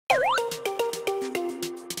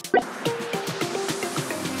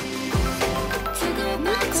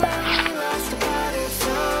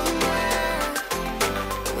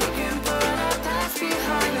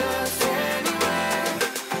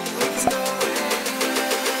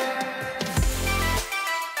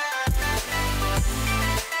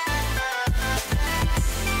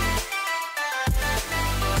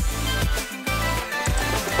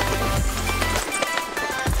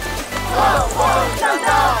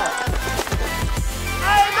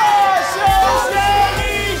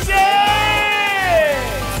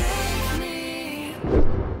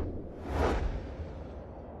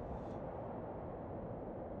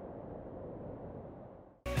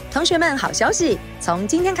学们好消息！从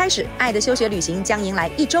今天开始，《爱的修学旅行》将迎来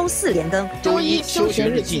1周4连更。周一休学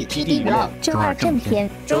日记 PD 娱乐，周二正片，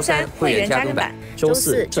周三会员加更版，周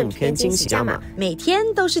四正片惊喜加码，每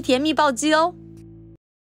天都是甜蜜暴击哦！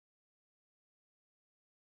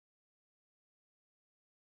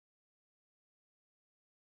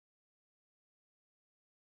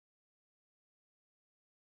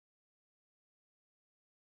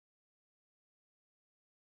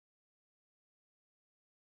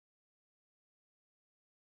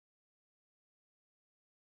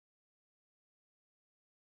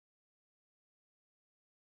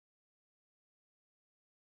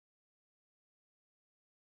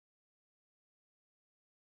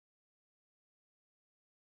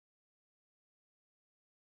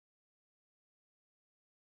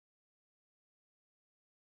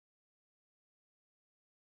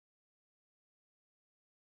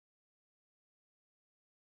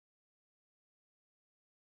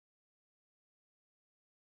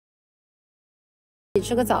一起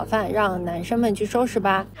吃个早饭，让男生们去收拾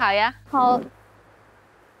吧。好呀，好。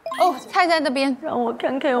哦，菜在那边，让我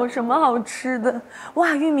看看有什么好吃的。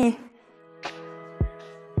哇，玉米。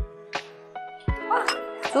哇，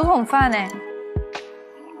竹筒饭呢？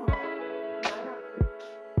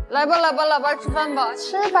来吧，来吧，来吧，吃饭吧。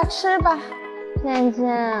吃吧，吃吧。倩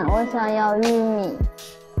倩，我想要玉米。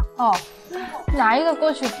哦，拿一个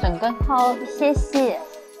过去，整根。好，谢谢。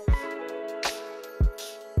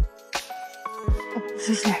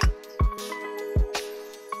谢谢。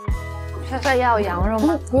现在要羊肉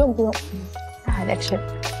吗？不用不用，他还在吃。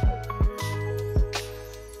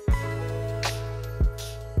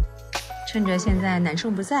趁着现在男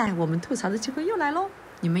生不在，我们吐槽的机会又来喽！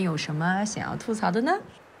你们有什么想要吐槽的呢？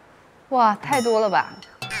哇，太多了吧！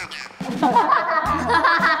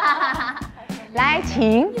来，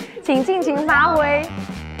请尽情发挥。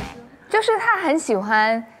就是他很喜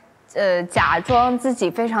欢，假装自己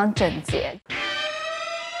非常整洁。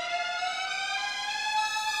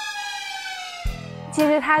其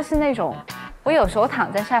实他是那种，我有时候躺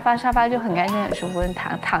在沙发就很干净很舒服，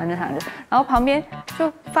躺着，然后旁边就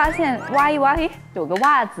发现挖一挖，有个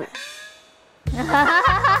袜子。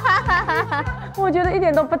我觉得一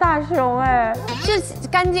点都不大熊哎，是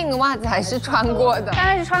干净的袜子还是穿过的？当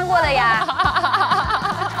然是穿过的呀，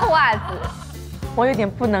臭袜子。我有点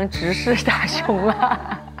不能直视大熊了。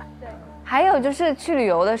还有就是去旅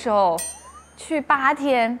游的时候，去8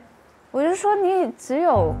天，我就说你只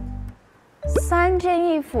有3件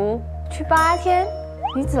衣服去8天，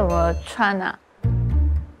你怎么穿呢？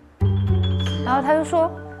然后他就说，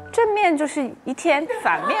正面就是1天，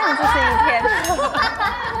反面就是1天。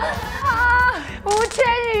啊，吴千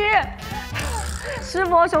语，石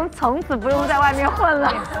魔熊从此不用在外面混了，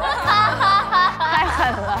太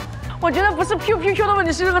狠了！我觉得不是 Q 的问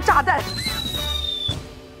题，是这个炸弹。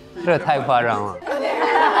这太夸张了。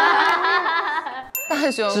大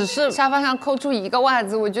熊只是沙发上抠出1个袜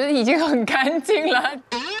子，我觉得已经很干净了。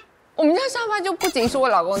我们家沙发就不仅是我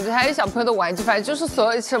老公的，还有小朋友的玩具，反正就是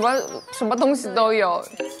所有什么东西都有。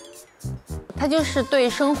他就是对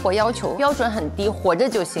生活要求标准很低，活着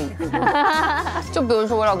就行。就比如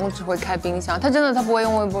说我老公只会开冰箱，他不会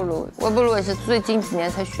用微波炉，微波炉也是最近几年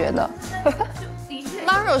才学的。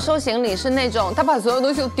妈手收行李是那种他把所有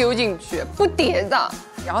东西都丢进去，不叠的，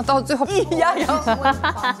然后到最后然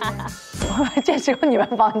后我见识过你们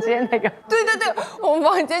房间那个。对，我们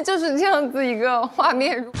房间就是这样子一个画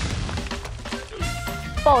面。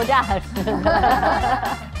爆炸式的。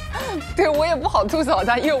对，我也不好吐槽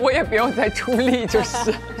他，因为我也不用再出力，就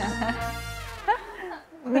是。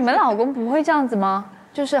你们老公不会这样子吗？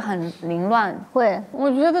就是很凌乱。会，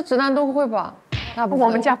我觉得直男都会吧。我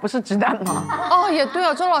们家不是直男吗？哦，也对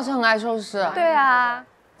啊，周老师很爱收拾。对啊，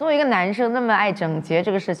作为一个男生那么爱整洁，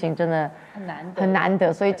这个事情真的很难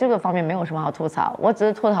得，所以这个方面没有什么好吐槽。我只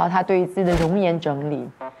是吐槽他对于自己的容颜整理、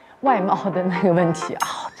外貌的那个问题啊，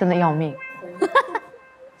真的要命。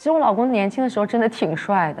其实我老公年轻的时候真的挺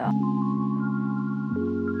帅的。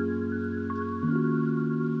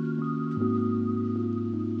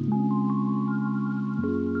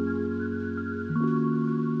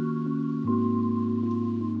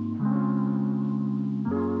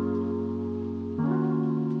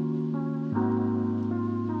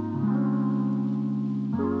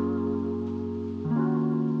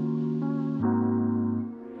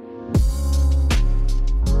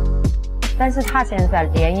但是他现在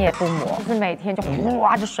脸也不抹，就是每天就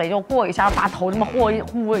哗就水就过一下，把头这么呼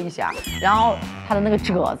一下，然后他的那个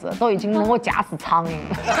褶子都已经能够夹死苍蝇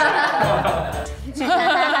了。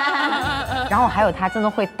然后还有他真的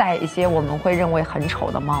会戴一些我们会认为很丑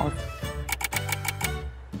的帽子。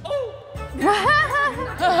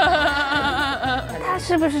他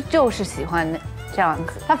是不是就是喜欢这样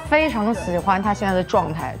子？他非常喜欢他现在的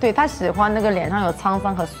状态，对他喜欢那个脸上有沧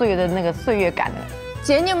桑和岁月的那个岁月感的。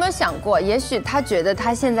姐，你有没有想过，也许他觉得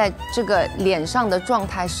他现在这个脸上的状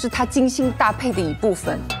态是他精心搭配的一部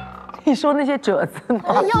分？你说那些褶子吗？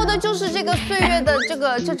他要的就是这个岁月的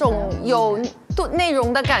这种有内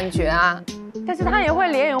容的感觉啊。但是他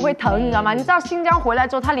脸也会疼，你知道吗？你知道新疆回来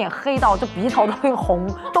之后，他脸黑到就鼻头都会红，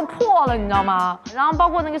都破了，你知道吗？然后包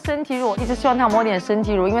括那个身体乳，一直希望他抹点身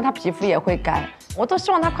体乳，因为他皮肤也会干，我都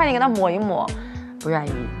希望他快点给他抹一抹，不愿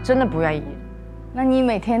意，真的不愿意。那你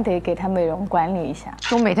每天得给他美容管理一下，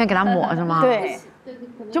就每天给他抹是吗？对，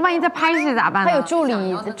就万一在拍戏咋办呢？还有助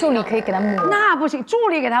理可以给他抹。那不行，助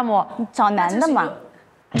理给他抹，你找男的嘛。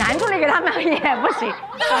男助理给他抹也不行。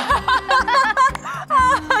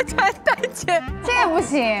穿戴姐，这个不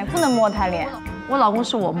行，不能摸他脸。我老公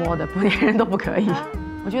是我摸的，别人都不可以。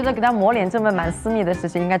我觉得给他抹脸这么蛮私密的事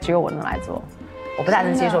情，应该只有我能来做，我不大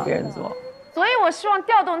能接受别人做。所以我希望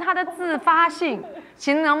调动他的自发性，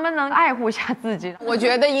请能不能爱护一下自己？我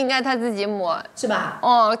觉得应该他自己抹，是吧？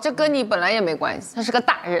哦，这跟你本来也没关系，他是个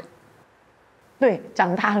大人。对，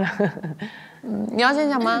长大了。你要先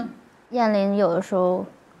讲吗？燕玲有的时候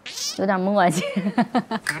有点磨叽。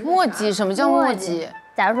磨叽？什么叫磨叽？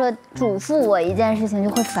假如说嘱咐我一件事情，就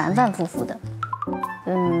会反反复复的。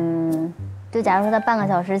就假如说他半个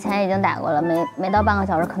小时前已经打过了，没到半个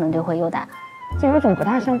小时可能就会又打。这有种不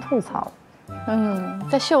太像吐槽，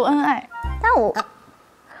在秀恩爱。但我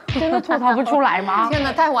真的吐槽不出来吗？天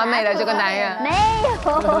哪，太完美了，这个男人。没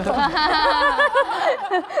有。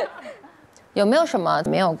有没有什么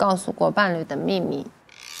没有告诉过伴侣的秘密？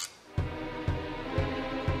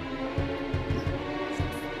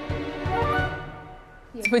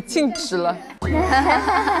怎么静止了？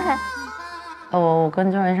我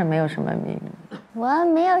跟周人是没有什么秘密。我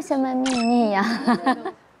没有什么秘密呀。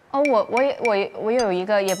哦，我有一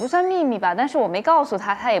个也不算秘密吧，但是我没告诉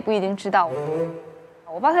他，他也不一定知道。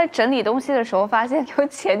我帮他整理东西的时候，发现有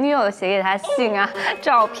前女友写给他信啊、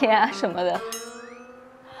照片啊什么的。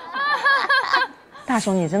大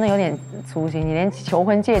雄，你真的有点粗心，你连求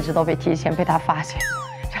婚戒指都提前被他发现，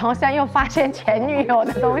然后现在又发现前女友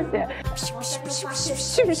的东西，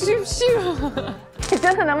你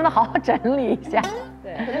真的能不能好好整理一下？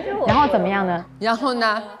对，然后怎么样呢？然后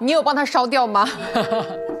呢？你有帮他烧掉吗？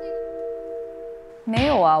没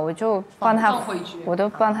有啊，我就帮他，我都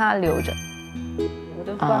帮他留着，我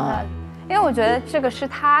都帮他，因为我觉得这个是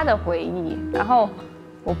他的回忆，然后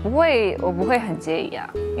我不会很介意啊，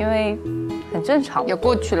因为很正常，也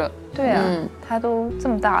过去了。对啊，他都这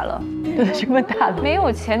么大了，对，这么大了，没有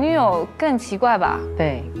前女友更奇怪吧？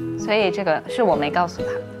对，所以这个是我没告诉他，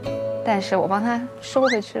但是我帮他收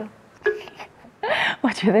回去了。我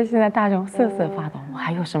觉得现在大雄瑟瑟发抖，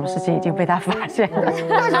还有什么事情已经被他发现了？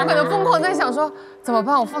大雄可能疯狂在想说，怎么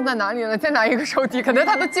办？我放在哪里了？在哪一个抽屉？可能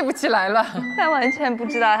他都记不起来了。他完全不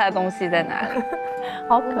知道他的东西在哪里，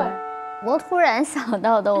好可爱。我突然想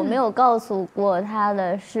到的，我没有告诉过他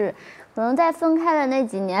的是，可能在分开的那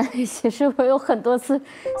几年里，其实我有很多次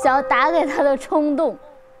想要打给他的冲动，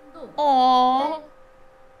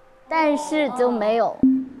但是就没有。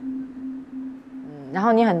然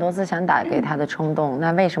后你很多次想打给他的冲动，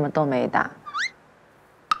那为什么都没打？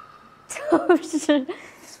就是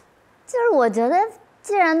我觉得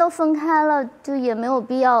既然都分开了，就也没有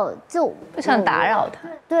必要，就不想打扰他。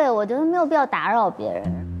对，我觉得没有必要打扰别人。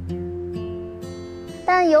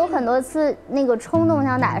但有很多次那个冲动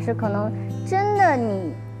想打是可能真的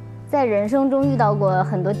你在人生中遇到过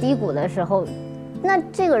很多低谷的时候，那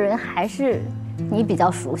这个人还是你比较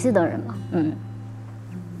熟悉的人嘛，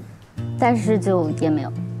但是就也没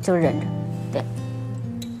有，就忍着，对，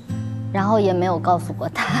然后也没有告诉过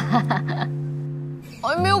他。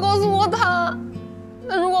我也没有告诉过他。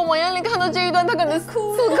那如果王彦霖看到这一段，他可能此刻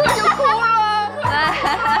就哭了。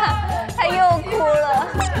他又哭了。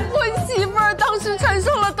我媳妇儿当时承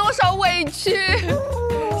受了多少委屈，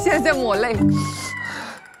现在在抹泪。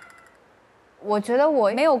我觉得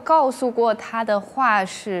我没有告诉过他的话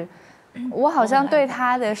是，我好像对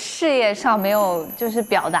他的事业上没有就是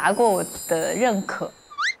表达过我的认可。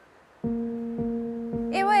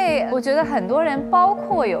因为我觉得很多人，包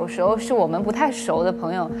括有时候是我们不太熟的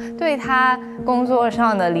朋友，对他工作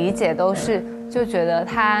上的理解都是就觉得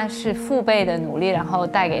他是父辈的努力，然后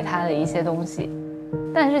带给他的一些东西。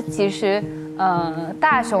但是其实，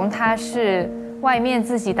大雄他是外面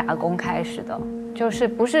自己打工开始的，就是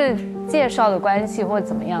不是介绍的关系或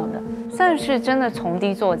怎么样的，算是真的从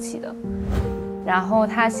低做起的。然后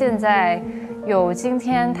他现在有今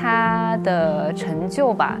天他的成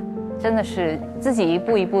就吧。真的是自己一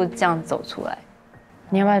步一步这样走出来。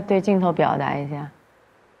你要不要对镜头表达一下？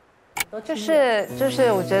就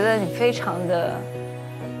是我觉得你非常的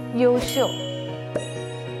优秀，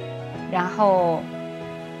然后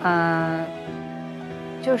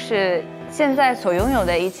就是现在所拥有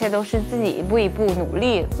的一切都是自己一步一步努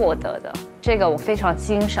力获得的，这个我非常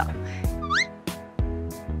欣赏，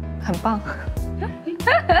很棒。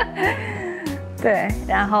对，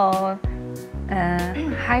然后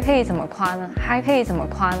还可以怎么夸呢？还可以怎么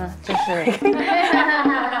夸呢？就是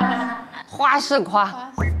花式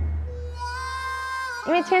夸。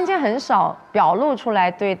因为芊芊很少表露出来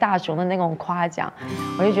对大雄的那种夸奖，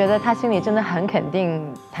我就觉得他心里真的很肯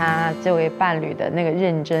定他这位伴侣的那个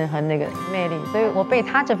认真和那个魅力，所以我被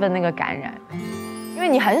他这份那个感染。因为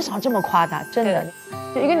你很少这么夸他，真的。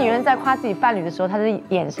就一个女人在夸自己伴侣的时候，她的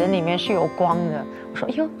眼神里面是有光的。我说，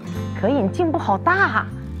哎呦，可以，你进步好大。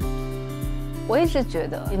我一直觉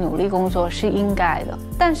得努力工作是应该的，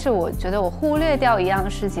但是我觉得我忽略掉一样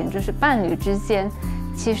事情，就是伴侣之间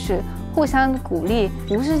其实互相鼓励，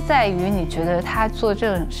不是在于你觉得他做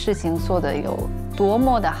这种事情做得有多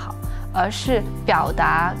么的好，而是表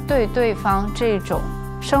达对对方这种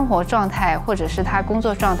生活状态或者是他工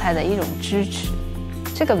作状态的一种支持，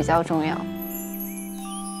这个比较重要。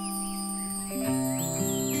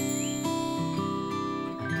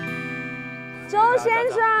周先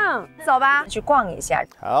生，走吧，去逛一下。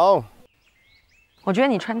好，我觉得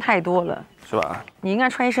你穿太多了，是吧？你应该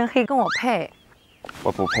穿一身黑跟我配。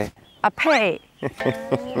我不配。啊配。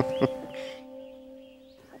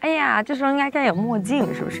哎呀，这时候应该有墨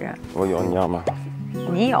镜，是不是？我有，你要吗？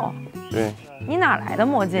你有？对。你哪来的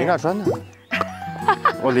墨镜？林家川的。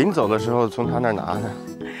我临走的时候从他那儿拿的。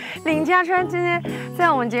林家川今天在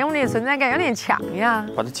我们节目里的存在感有点强呀。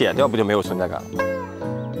把它剪掉不就没有存在感了？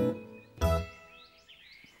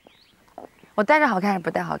我戴着好看还是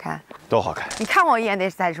不戴好看？都好看。你看我一眼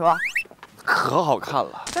再说。可好看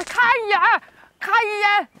了。再看一眼，看一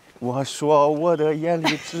眼。我说我的眼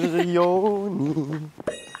里只有你。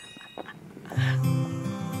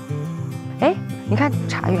哎，你看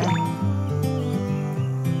茶园。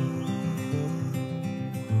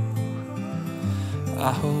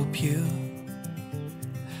I hope you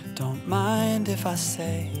don't mind if I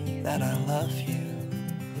say that I love you.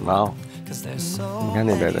 猫，你看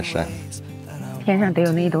那边的山，天上得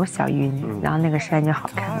有那一朵小云，然后那个山就好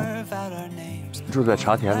看了。住在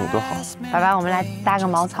茶田里多好。爸爸，我们来搭个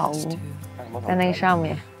茅草屋，在那个上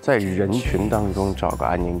面，在人群当中找个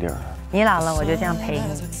安静地儿。你老了，我就这样陪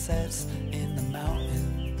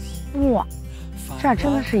你。哇，这儿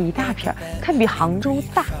真的是一大片，它比杭州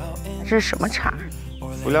大。这是什么茶？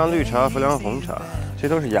浮梁绿茶、浮梁红茶，这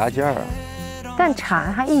都是芽尖儿。但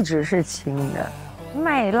茶它一直是青的，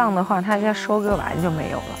麦浪的话，它要收割完就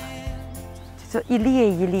没有了，就一列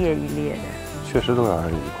一列一列的。确实都让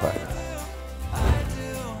人愉快的。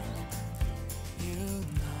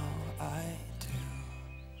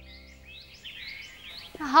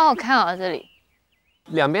好好看啊，这里。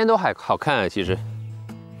两边都还好看啊，其实。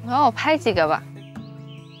然后我拍几个吧。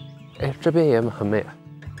哎，这边也很美啊。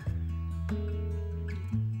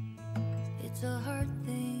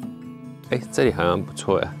哎，这里好像不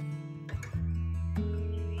错呀。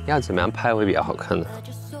要怎么样拍会比较好看呢？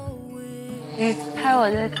你拍我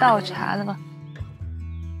在倒茶的吧。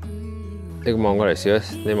你望過嚟試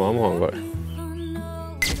一，你望一望過嚟。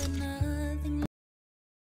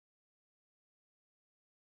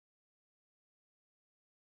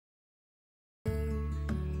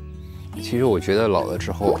其实我觉得老了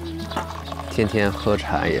之后，天天喝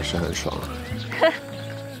茶也是很爽。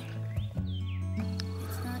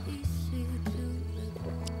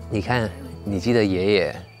你看，你记得爷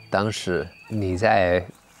爷当时你在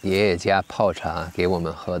爷爷家泡茶给我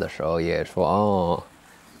们喝的时候，爷爷说：“哦，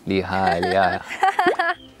厉害厉害，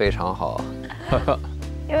非常好。”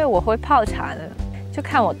因为我会泡茶的，就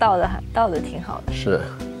看我倒的挺好的。是，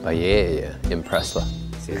把爷爷也 impress 了。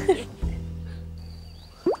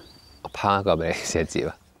我趴个呗，写几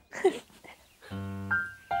吧。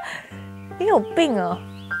你有病啊！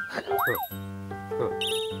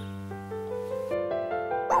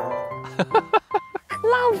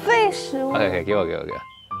浪费食物。OK， 给我，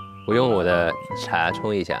我用我的茶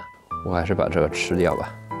冲一下，我还是把这个吃掉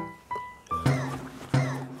吧。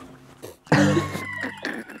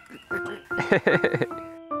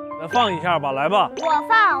来放一下吧，来吧。我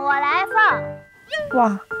放，我来放。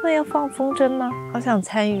哇，那要放风筝吗？好想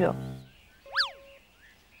参与哦。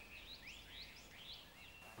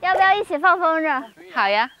要不要一起放风筝？好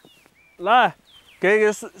呀。来，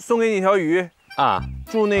送给你一条鱼啊！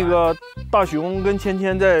祝那个大熊跟芊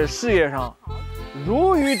芊在事业上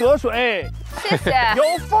如鱼得水。谢谢。有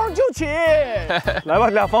风就起。来吧，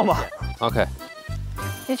你俩放吧。OK。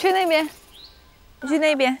你去那边。你去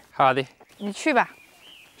那边。好的，你去吧。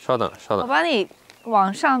稍等，稍我等。帮你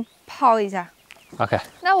往上抛一下。 OK。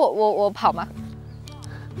那我跑吗？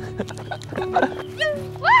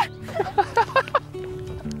哇！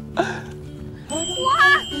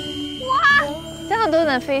这样都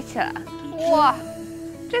能飞起来，哇！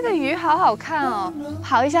这个鱼好好看哦，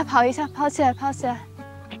跑一下，跑一下，跑起来，跑起来。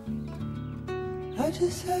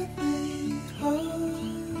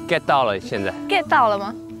 get 到了，现在 get 到了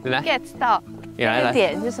吗？你来 get 到。你来来。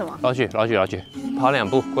点是什么？捞去，捞去，捞去，跑2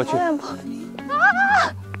步过去。啊！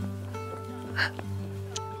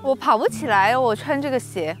我跑不起来，我穿这个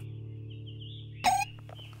鞋。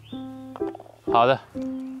好的，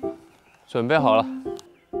准备好了。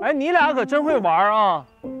哎，你俩可真会玩啊！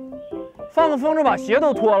放个风筝把鞋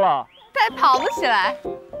都脱了，但跑不起来，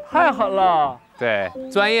太狠了。对，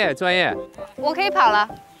专业专业。我可以跑了。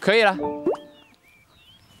可以了。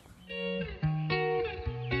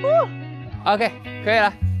OK， 可以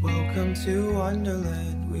了。哇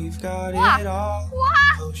哇，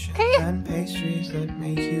可以！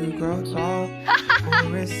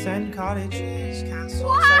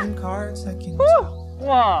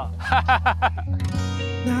哇！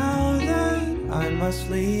 Now that I must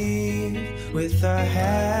leave with a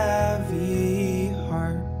heavy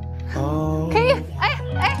heart. 可以，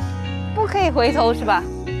哎，不可以回头是吧？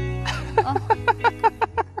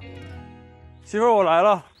媳妇儿，我来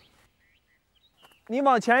了。你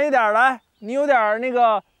往前一点来，你有点那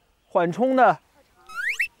个缓冲的。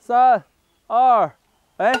3、2，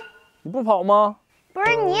哎，你不跑吗？不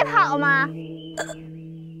是你跑吗？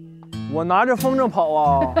我拿着风筝跑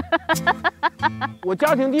啊！我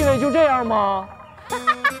家庭地位就这样吗？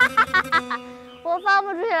我放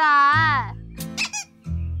不出来。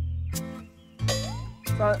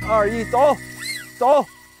 3、2、1，走，走！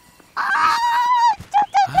啊！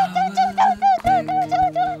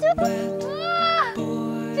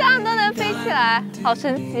这样都能飞起来，好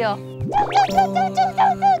神奇哦！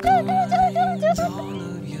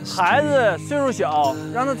孩子岁数小，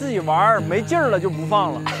让他自己玩，没劲儿了就不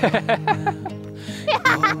放了。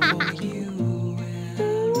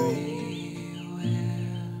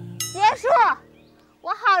结束，我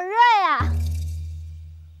好热呀！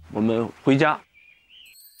我们回家。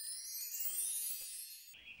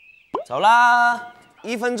 走啦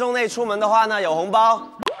！1分钟内出门的话呢，有红包。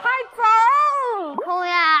快走，空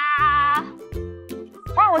呀！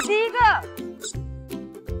哇，我第一个。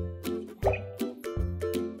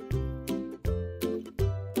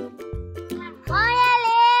王叶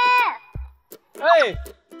林。哎。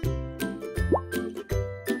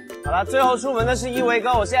好了，最后出门的是一维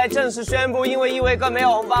哥，我现在正式宣布，因为一维哥没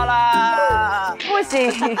有红包啦。不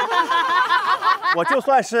行。我就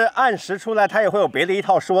算是按时出来，他也会有别的一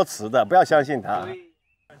套说辞的，不要相信他。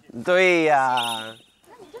对呀。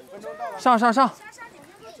上，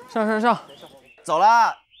走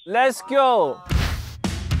啦 ，Let's go。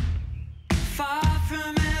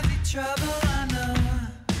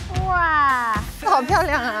哇，好漂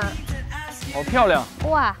亮啊！好漂亮。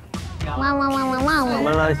哇，汪汪汪汪汪汪！我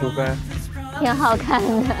们来媳妇儿。挺好看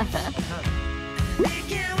的。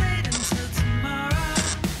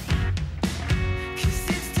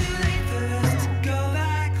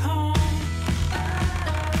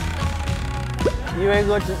 一维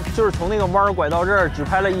哥就是从那个弯儿拐到这儿，只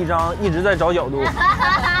拍了一张，一直在找角度，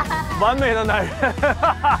完美的男人。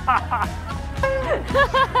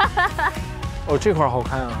哦，这块好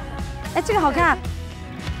看啊！哎，这个好看。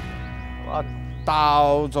哇，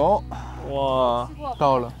到走！哇，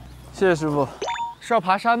到了，谢谢师傅。是要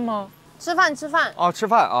爬山吗？吃饭吃饭。哦，吃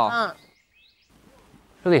饭啊。嗯。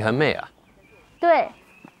这里很美啊。对。哎，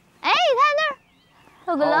你看那儿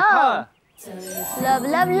有个 love。Love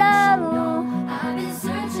love love。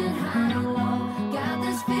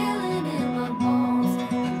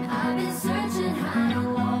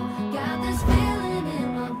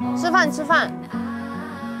 吃饭。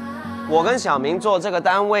我跟小明做这个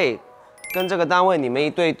单位，跟这个单位你们一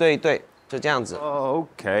对，就这样子。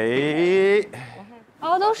OK。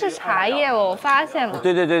哦，都是茶叶，我发现了。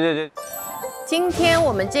对。今天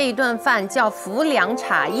我们这一顿饭叫浮梁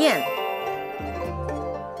茶宴。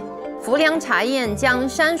浮梁茶宴将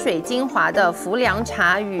山水精华的浮梁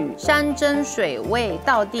茶与山珍水味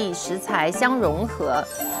道地食材相融合，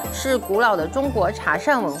是古老的中国茶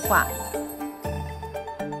膳文化。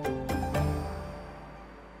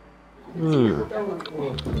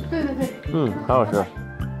 很好吃。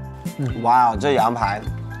哇，这羊排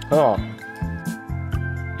很好。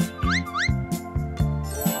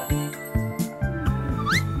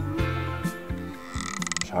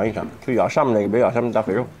尝一尝，就咬上面那个，别咬上面大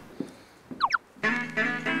肥肉。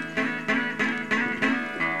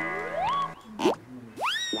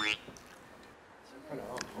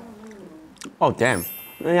哦 damn，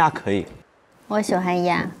 那鸭可以。我喜欢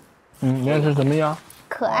鸭，你爱吃什么鸭？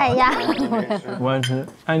可爱鸭。我爱吃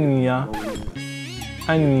爱你鸭，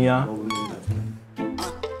爱你鸭。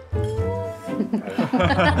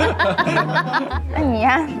爱你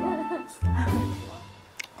鸭。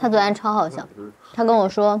他昨天超好笑，他跟我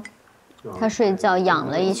说，他睡觉痒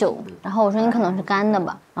了一宿，然后我说你可能是干的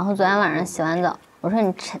吧，然后昨天晚上洗完澡，我说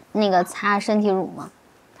你擦身体乳吗？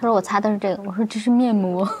他说我擦的是这个，我说这是面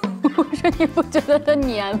膜，我说你不觉得它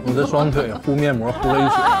黏吗？你的双腿糊面膜糊了一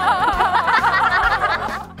宿，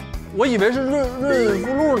我以为是润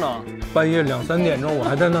肤露呢。半夜2、3点钟我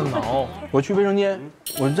还在那挠，我去卫生间，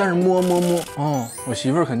我就在那摸，哦，我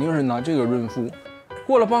媳妇儿肯定是拿这个润肤。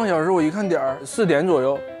过了半个小时，我一看点儿，4点左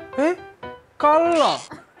右，哎，干了。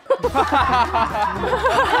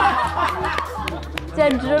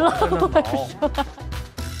简直了！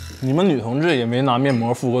你们女同志也没拿面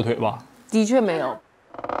膜敷过腿吧？的确没有。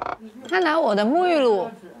他拿我的沐浴露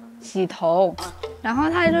洗头，然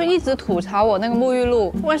后他就一直吐槽我那个沐浴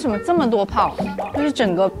露为什么这么多泡，就是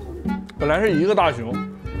整个本来是一个大熊，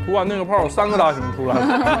涂完那个泡3个大熊出来了。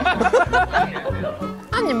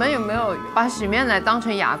那你们有没有把洗面奶当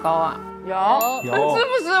成牙膏啊？有，是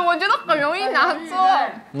不是？我觉得很容易拿错。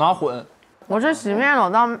拿混。我是洗面乳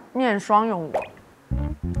当面霜用过。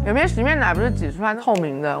有没有洗面奶不是挤出来透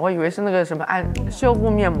明的？我以为是那个什么修复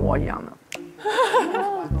面膜一样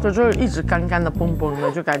的，就是一直干干的、崩崩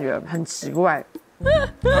的，就感觉很奇怪。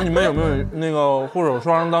那你们有没有那个护手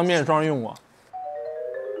霜当面霜用过？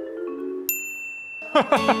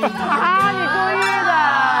啊，你故意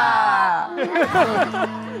的！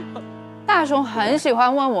大熊很喜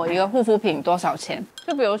欢问我一个护肤品多少钱，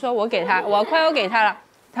就比如说我快要给他了，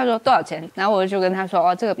他说多少钱，然后我就跟他说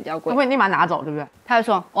哦这个比较贵，会立马拿走，对不对？他就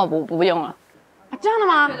说哦不用了。啊，这样的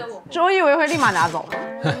吗？周一围会立马拿走。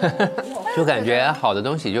就感觉好的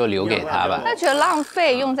东西就留给他吧。他觉得浪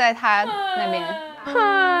费用在他那边。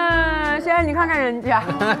现在你看看人家。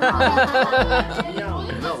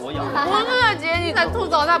我乐姐你在吐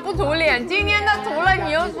槽他不涂脸，今天他涂了，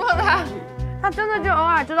你又说他真的就偶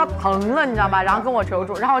尔知道疼了，你知道吗？然后跟我求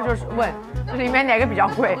助，然后就是问里面哪个比较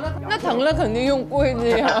贵。那疼了肯定用贵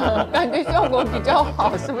的呀，感觉效果比较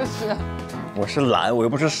好，是不是？我是懒，我又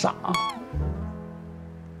不是傻。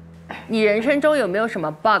你人生中有没有什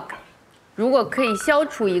么 bug？ 如果可以消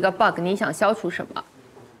除一个 bug， 你想消除什么？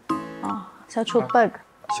消除 bug。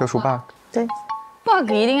消除 bug。对。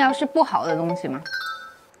bug 一定要是不好的东西吗？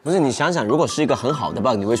不是，你想想，如果是一个很好的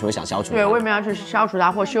bug， 你为什么会想消除它？对，为什么要去消除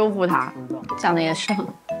它或修复它？讲的也是。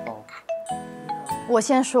我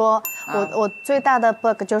先说，我最大的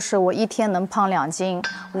bug 就是我1天能胖2斤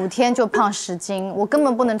，5天就胖10斤，我根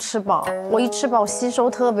本不能吃饱，我一吃饱吸收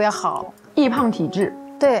特别好，易胖体质。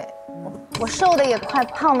对，我瘦的也快，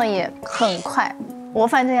胖的也很快。我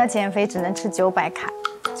反正要减肥，只能吃900卡，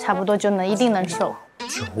差不多一定能瘦。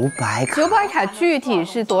900卡？900卡具体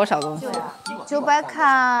是多少东西？900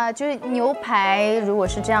卡就是牛排，如果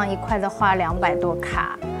是这样一块的话，200多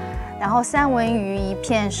卡，然后三文鱼一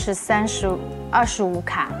片是25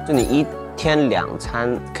卡。就你1天2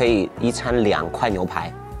餐可以1餐2块牛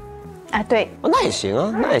排。啊，对。哦，那也行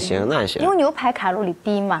啊，那也行，那也行。因为牛排卡路里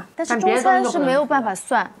低嘛，但是中餐是没有办法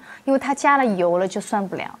算，因为它加了油了就算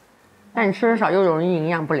不了。但你吃的少又容易营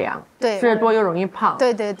养不良，对，吃的多又容易胖。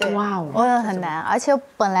对对对，哇哦，我很难，而且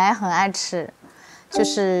本来很爱吃，就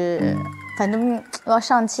是反正要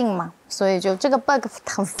上进嘛，所以就这个 bug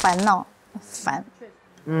很烦恼，烦。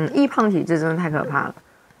易胖体质真的太可怕了，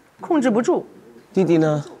控制不住。弟弟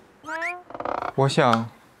呢？我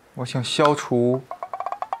想消除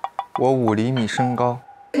我5厘米身高。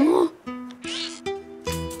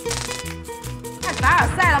太凡尔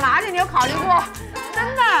赛了嘛，而且你有考虑过？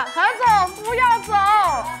真的，何总不要走。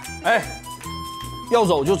哎，要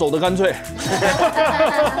走就走得干脆。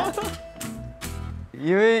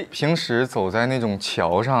因为平时走在那种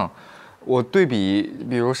桥上，我对比，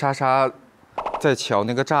比如莎莎在桥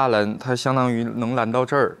那个栅栏，它相当于能拦到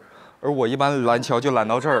这儿，而我一般拦桥就拦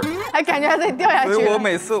到这儿，还感觉还得掉下去。所以我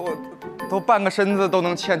每次都半个身子都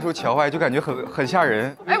能嵌出桥外，就感觉很吓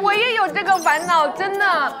人。哎，我也有这个烦恼，真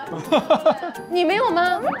的。你没有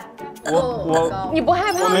吗？你不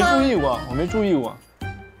害怕吗？我没注意过，我没注意过。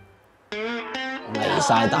没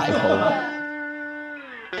晒大口。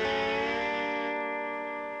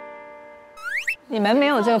你们没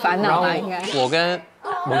有这个烦恼吧？应该。我跟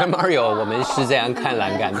Mario， 我们是这样看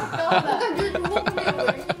栏杆的。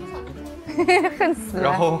恨死了。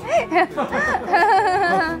然后，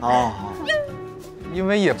哦，因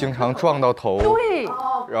为也经常撞到头。对。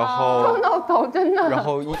然后撞到头真的。然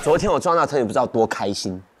后昨天我撞到头，你不知道多开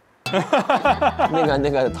心。那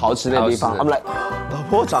个陶瓷那地方，他们来，老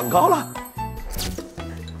婆长高了。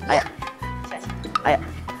哎呀，哎呀，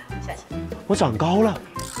我长高了，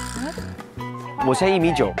我现在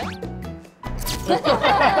1.9米。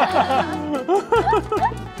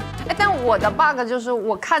哎，但我的 bug 就是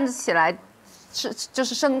我看着起来就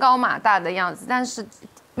是身高马大的样子，但是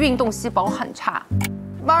运动细胞很差。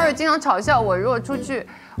Mario 经常嘲笑我，如果出去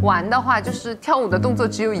玩的话，就是跳舞的动作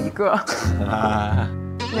只有一个。哪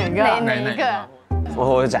个？哪一个？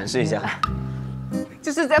我展示一下，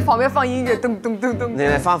就是在旁边放音乐，咚咚咚咚。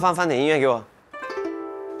来放点音乐给我。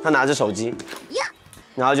他拿着手机，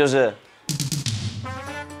然后就是。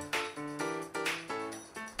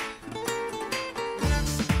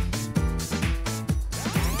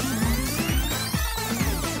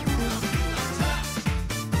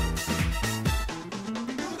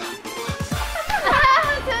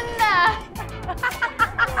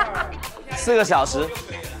4个小时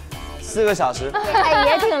，4个小时，哎，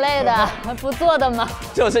也挺累的，不做的吗？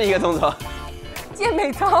就这一个动作，健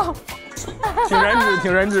美操，挺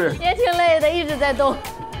燃脂，也挺累的，一直在动。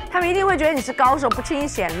他们一定会觉得你是高手，不轻易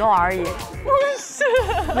显露而已。不是，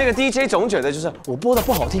那个 DJ 总觉得就是我播的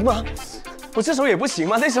不好听吗？我这首也不行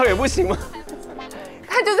吗？那首也不行吗？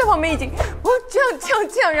他就在旁边已经，我这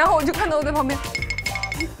样，然后我就看到我在旁边。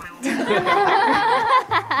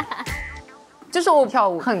就是我跳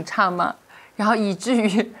舞很差嘛，然后以至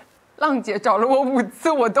于浪姐找了我5次，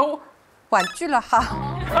我都婉拒了哈，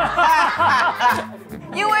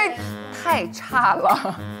因为太差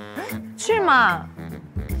了。去嘛，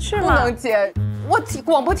不能接，我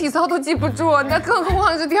广播体操都记不住，那更何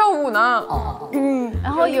况是跳舞呢？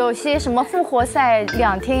然后有些什么复活赛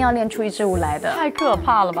2天要练出一支舞来的，太可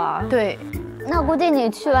怕了吧？对。那估计你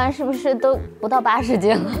去完是不是都不到80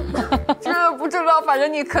斤了？这不知道，反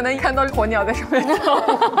正你可能看到鸵鸟在上面跳舞。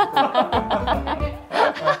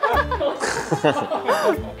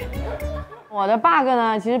我的 bug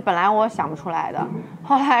呢，其实本来我想不出来的，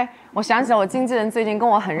后来我想起来，我经纪人最近跟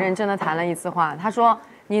我很认真的谈了一次话，他说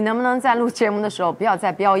你能不能在录节目的时候不要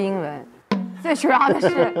再标英文，最主要的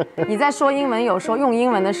是你在说英文，有时候用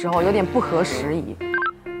英文的时候有点不合时宜。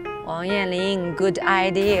王彦霖 ，good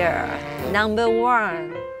idea. Number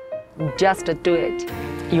 1, just do it.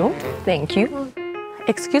 You, thank you.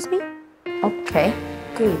 Excuse me. Okay,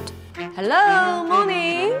 good. Hello,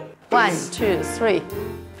 morning. 1, 2, 3.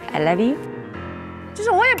 I love you. 就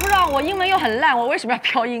是我也不知道，我英文又很烂，我为什么要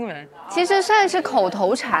标英文？其实算是口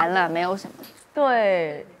头禅了，没有什么。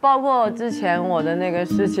对，包括之前我的那个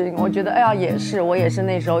事情，我觉得哎呀也是，我也是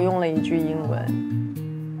那时候用了一句英文。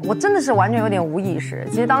我真的是完全有点无意识。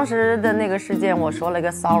其实当时的那个事件，我说了一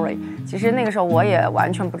个 sorry。其实那个时候我也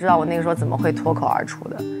完全不知道我那个时候怎么会脱口而出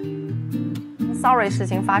的。sorry 事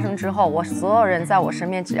情发生之后，我所有人在我身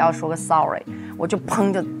边只要说个 sorry， 我就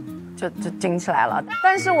砰就惊起来了。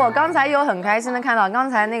但是我刚才有很开心的看到，刚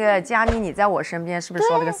才那个佳妮你在我身边是不是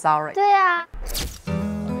说了个 sorry？ 对呀。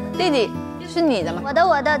弟弟是你的吗？我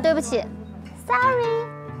的，对不起 ，sorry。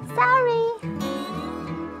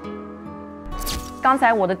刚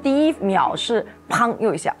才我的第一秒是砰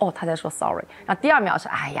又一下，哦，他在说 sorry， 然后第二秒是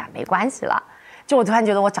哎呀没关系了，就我突然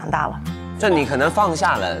觉得我长大了，就你可能放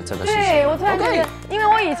下了这个事情。对，我突然觉得，因为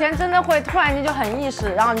我以前真的会突然间就很意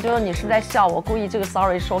识，然后你就说你是在笑我，故意这个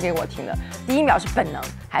sorry 说给我听的。第一秒是本能，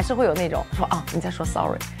还是会有那种说啊你在说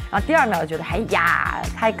sorry， 然后第二秒觉得哎呀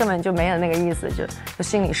他根本就没有那个意思，就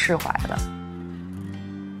心里释怀了。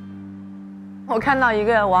我看到一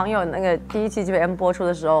个网友那个第1期节目播出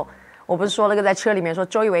的时候。我不是说了个在车里面说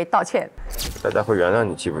周一围道歉，大家会原谅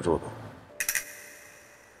你记不住的。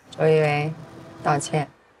周一围道歉，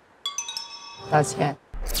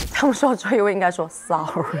他们说周一围应该说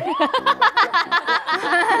sorry，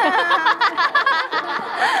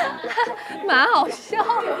 蛮好笑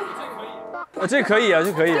的。这可以啊，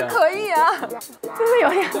这可以啊，可以啊，就是有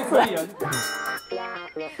点损。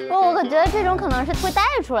我可觉得这种可能是会带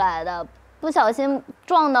出来的。不小心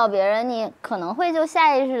撞到别人，你可能会就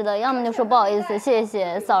下意识的，要么就说不好意思、谢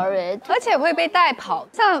谢、sorry， 而且会被带跑。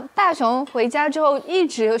像大雄回家之后一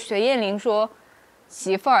直学燕玲说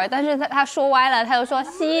媳妇儿，但是他说歪了，他就说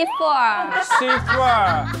媳妇儿。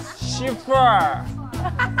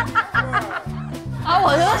啊！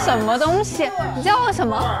我说什么东西？你叫我什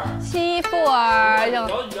么？媳妇儿，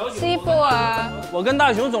媳妇儿。我跟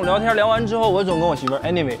大雄总聊天，聊完之后我总跟我媳妇儿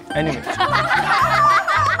anyway。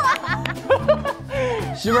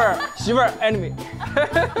媳妇儿 anyway。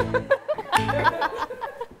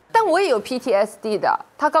但我也有 PTSD 的。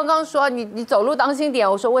他刚刚说你走路当心点，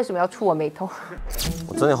我说为什么要触我眉头？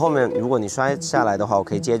我昨天后面，如果你摔下来的话，我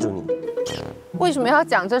可以接住你。为什么要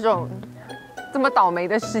讲这种这么倒霉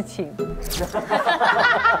的事情？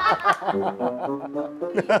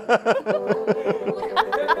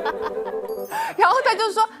然后他就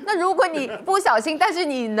说，那如果你不小心，但是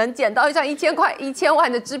你能捡到一张1000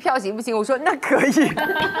万的支票，行不行？我说那可以。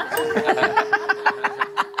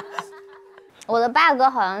我的 bug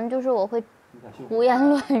好像就是我会胡言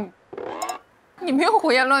乱语。你没有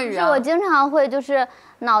胡言乱语啊？我经常会就是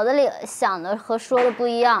脑子里想的和说的不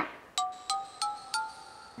一样。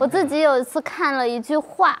我自己有一次看了一句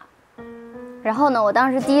话，然后呢，我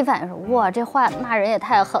当时第一反应是哇，这话骂人也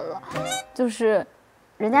太狠了，就是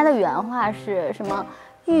人家的原话是什么？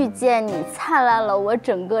遇见你灿烂了我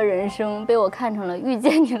整个人生，被我看成了遇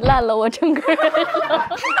见你烂了我整个人生。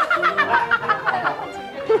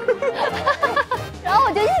然后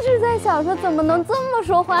我就一直在想说，怎么能这么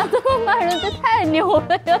说话，这么骂人，这太牛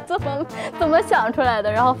了呀！怎么想出来的？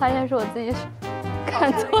然后发现是我自己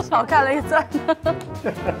看错，少看了一段。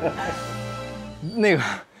那个，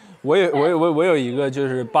我有一个就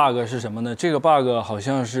是 bug 是什么呢？这个 bug 好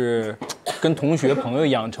像是跟同学朋友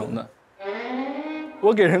养成的。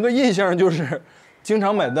我给人个印象就是经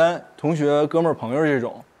常买单，同学哥们儿朋友这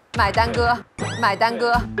种。买单哥，买单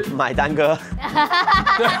哥，买单哥。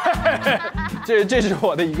对，这是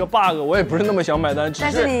我的一个 bug， 我也不是那么想买单，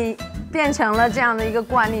但是你变成了这样的一个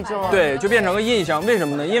惯例之后，对，就变成个印象。为什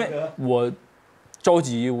么呢？因为我着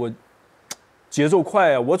急，我节奏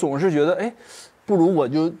快啊，我总是觉得，哎，不如我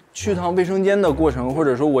就去趟卫生间的过程，或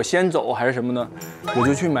者说我先走还是什么呢，我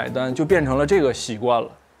就去买单，就变成了这个习惯了。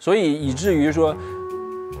所以以至于说，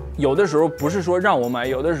有的时候不是说让我买，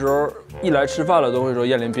有的时候一来吃饭了都会说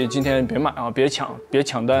燕林今天别买啊，别抢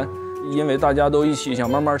单，因为大家都一起想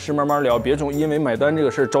慢慢吃慢慢聊，别总因为买单这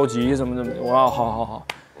个事儿着急怎么的。我说好，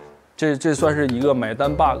这算是一个买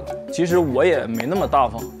单 bug。其实我也没那么大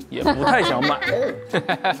方，也不太想买。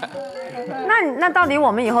那到底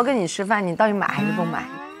我们以后跟你吃饭，你到底买还是不买？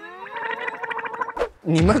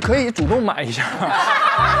你们可以主动买一下。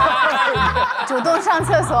主动上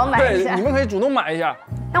厕所买一下。对，你们可以主动买一下。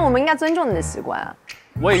那我们应该尊重你的习惯啊。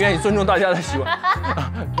我也愿意尊重大家的习惯。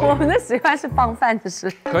我们的习惯是放饭吃。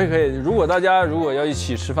可以，如果大家要一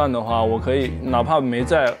起吃饭的话，我可以哪怕没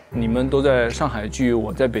在，你们都在上海聚，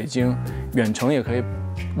我在北京，远程也可以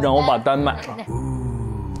让我把单买了。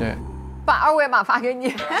对。把二维码发给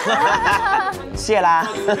你。谢啦。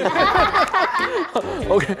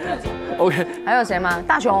OK。还有谁吗？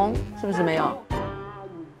大雄是不是没有？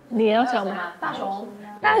你要想吗？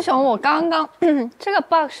大雄，我刚刚这个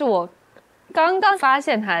bug 是我刚刚发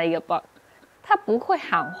现他的一个 bug， 他不会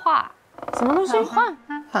喊话。什么东西？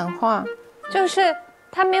喊话，就是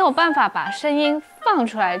他没有办法把声音放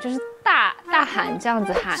出来，就是大喊这样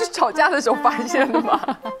子喊。是吵架的时候发现的吗？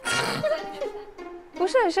不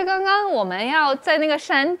是，是刚刚我们要在那个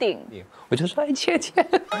山顶，我就说哎芊，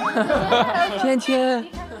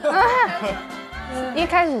一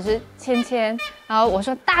开始是芊，然后我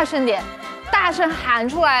说大声点，大声喊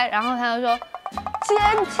出来，然后他就说芊，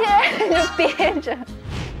就憋着，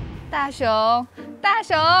大熊，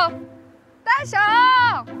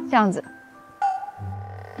这样子。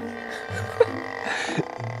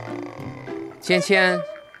芊。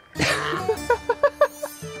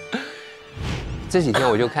这几天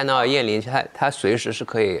我就看到燕林，他随时是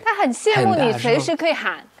可以，他很羡慕你随时可以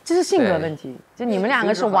喊，这是性格问题，就你们两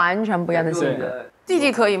个是完全不一样的性格。弟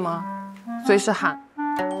弟可以吗？随时喊。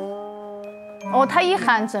哦，他一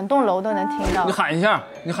喊，整栋楼都能听到。你喊一下。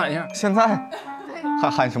现在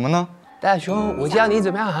喊什么呢？大雄，我教你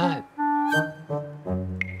怎么样喊。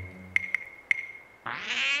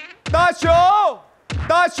大雄！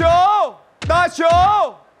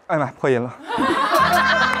哎妈，破音了。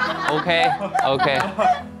OK。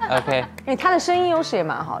哎，他的声音优势也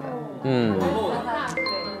蛮好的。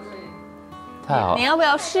太好了。你要不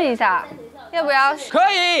要试一下？要不要？可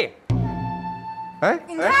以。哎，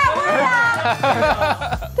你太会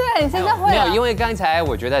了。对，你现在会了。没有，因为刚才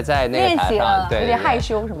我觉得在那个台上，对，有点害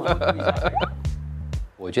羞什么。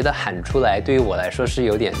我觉得喊出来对于我来说是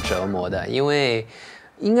有点折磨的，因为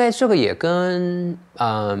应该这个也跟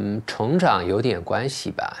成长有点关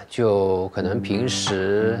系吧。就可能平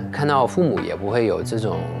时看到父母也不会有这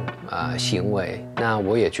种行为，那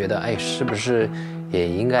我也觉得哎，是不是也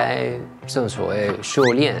应该正所谓修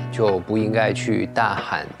炼，就不应该去大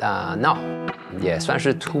喊大闹，也算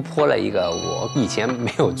是突破了一个我以前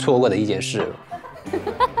没有做过的一件事。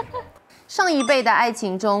上一辈的爱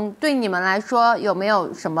情中，对你们来说有没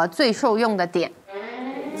有什么最受用的点？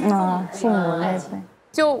父母那辈。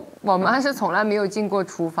就我妈是从来没有进过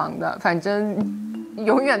厨房的，反正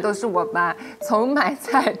永远都是我妈，从买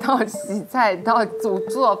菜到洗菜到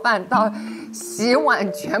做饭到洗碗，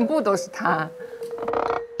全部都是她。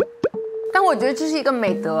但我觉得这是一个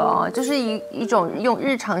美德哦，就是一种用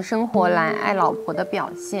日常生活来爱老婆的表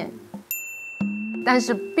现。但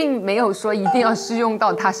是并没有说一定要适用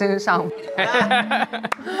到他身上。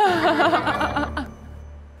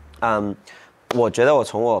我觉得我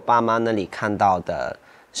从我爸妈那里看到的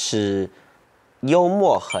是幽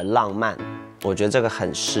默和浪漫，我觉得这个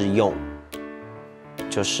很适用。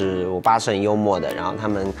就是我爸是很幽默的，然后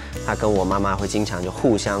他跟我妈妈会经常就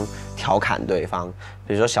互相调侃对方，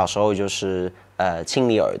比如说小时候就是清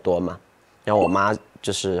理耳朵嘛，然后我妈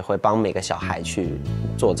就是会帮每个小孩去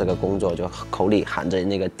做这个工作，就口里含着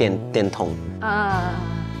那个电筒啊，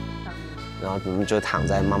然后我们就躺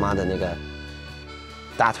在妈妈的那个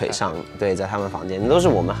大腿上，对，在他们房间，都是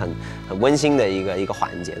我们很温馨的一个环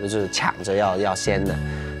节，就是抢着要先的。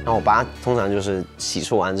然后我爸通常就是洗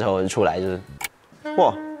漱完之后出来就是，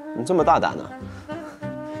哇，你这么大胆啊！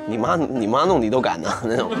你妈弄你都敢啊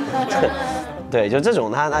那种。对，就这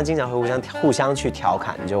种他经常会互相去调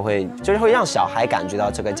侃，就是会让小孩感觉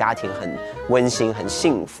到这个家庭很温馨、很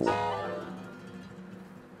幸福。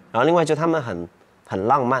然后另外就他们很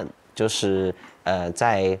浪漫，就是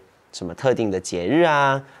在什么特定的节日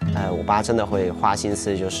啊，我爸真的会花心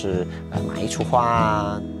思，就是买一束花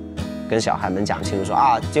啊，跟小孩们讲清楚说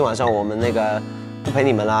啊，今晚上我们那个不陪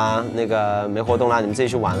你们啦，那个没活动啦，你们自己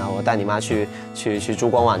去玩啦，我带你妈去烛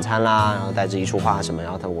光晚餐啦，然后带着一束花什么，然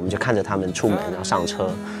后我们就看着他们出门，然后上车，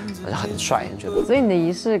然后很帅，觉得。所以你的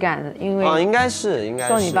仪式感，因为应该是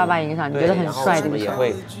受你爸爸影响，你觉得很帅的。我们也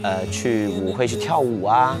会去舞会去跳舞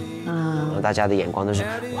啊，然后大家的眼光都是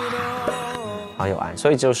哇。好有爱，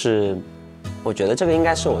所以就是我觉得这个应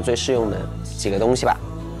该是我最适用的几个东西吧。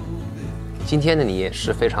今天的你也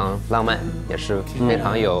是非常浪漫，也是非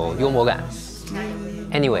常有幽默感。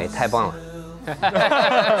Anyway， 太棒了，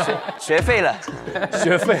学废了。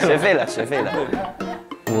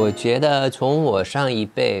我觉得从我上一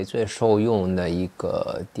辈最受用的一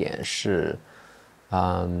个点是，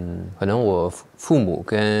可能我父母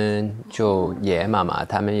跟就爷爷妈妈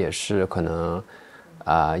他们也是可能。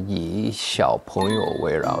以小朋友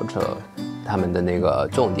围绕着他们的那个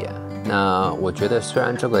重点。那我觉得虽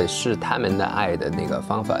然这个是他们的爱的那个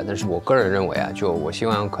方法，但是我个人认为啊，就我希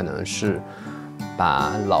望可能是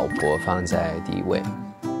把老婆放在第一位，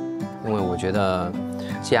因为我觉得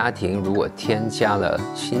家庭如果添加了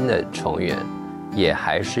新的成员，也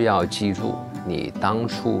还是要记住你当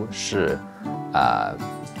初是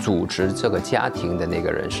组织这个家庭的那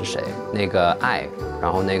个人是谁，那个爱，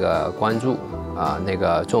然后那个关注。那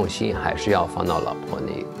个重心还是要放到老婆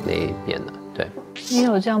那一边的，对。你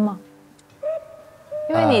有这样吗？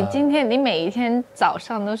因为你今天你每一天早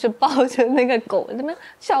上都是抱着那个狗，那边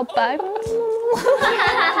小白，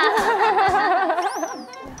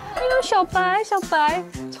小白，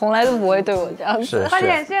从来都不会对我这样子。快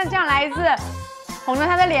点，现在这样来一次，哄着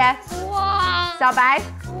他的脸，哇，小白，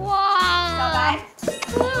哇，小白。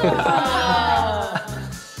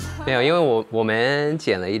没有，因为我们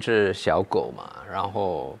捡了一只小狗嘛，然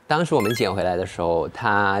后当时我们捡回来的时候，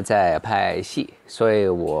它在拍戏，所以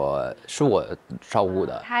我照顾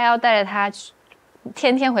的。他要带着它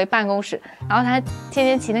天天回办公室，然后他天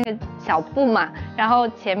天骑那个小步嘛，然后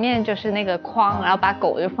前面就是那个筐，然后把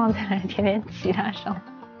狗就放在那，天天骑它上。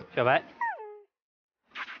小白。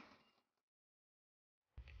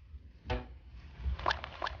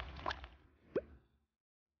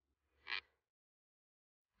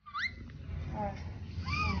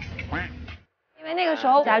因为那个时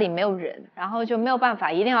候家里没有人，然后就没有办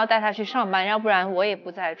法，一定要带他去上班，要不然我也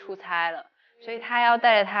不再出差了，所以他要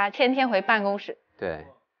带着他天天回办公室。对，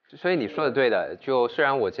所以你说的对的，就虽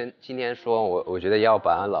然我今天说我觉得要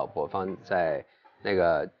把老婆放在那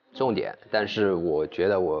个重点，但是我觉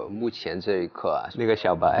得我目前这一刻啊，那个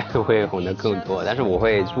小白会哄得更多，但是我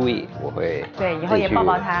会注意，我会对，以后也抱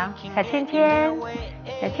抱他，小芊芊，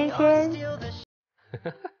小芊芊。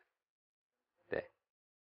对。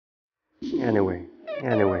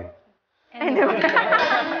Anyway。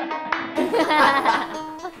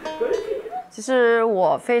其实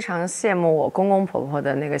我非常羡慕我公公婆婆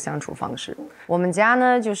的那个相处方式。我们家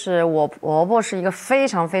呢，就是我婆婆是一个非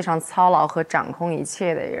常非常操劳和掌控一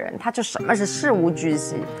切的一个人，她就什么是事无巨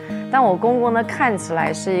细。但我公公呢，看起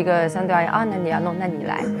来是一个相对而言那你要弄，那你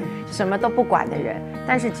来，什么都不管的人。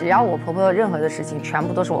但是只要我婆婆有任何的事情，全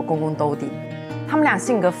部都是我公公兜底。他们俩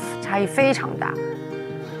性格差异非常大。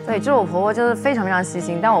对，就是我婆婆就是非常非常细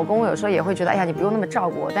心，但我公公有时候也会觉得，哎呀，你不用那么照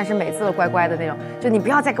顾我，但是每次都乖乖的那种，就你不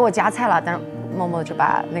要再给我夹菜了，但是默默就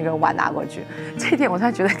把那个碗拿过去。这一点我突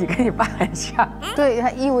然觉得你跟你爸很像。对，他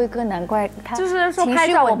一威哥难怪他就是说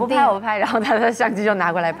拍照我不拍我拍，然后他的相机就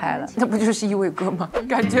拿过来拍了。那不就是一威哥吗？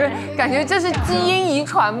感觉这是基因遗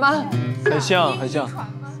传吗？很像，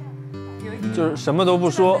就是什么都不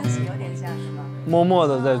说，默默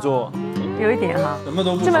的在做。有一点哈，什么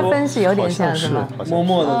都不说，这么分析有点像是吗？默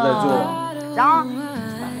默的在做。然后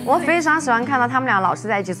我非常喜欢看到他们俩老是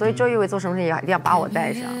在一起，所以周一围做什么事也一定要把我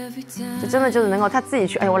带上，就真的就是能够他自己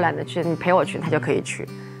去，哎，我懒得去，你陪我去，他就可以去。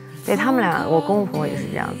所以他们俩，我公公婆婆也是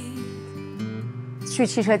这样子，去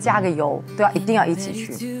汽车加个油都一定要一起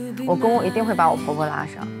去，我公公一定会把我婆婆拉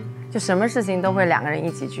上。就什么事情都会两个人一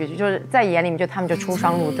起去，就是在眼里面就他们就出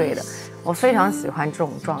双入对的，我非常喜欢这种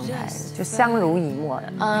状态，就相濡以沫的。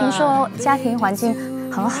听说家庭环境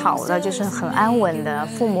很好的，就是很安稳的，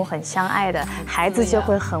父母很相爱的，孩子就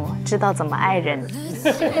会很知道怎么爱人。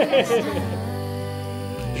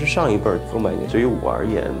是上一辈儿父母，对于我而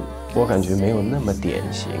言，我感觉没有那么典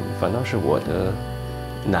型，反倒是我的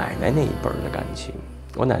奶奶那一辈儿的感情。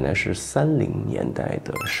我奶奶是30年代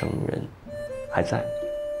的生人，还在。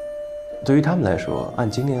对于他们来说，按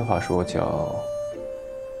今天的话说叫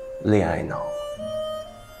恋爱脑，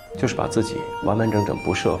就是把自己完完整整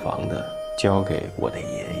不设防的交给我的爷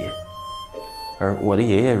爷，而我的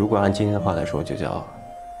爷爷如果按今天的话来说，就叫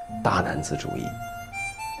大男子主义，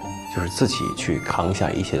就是自己去扛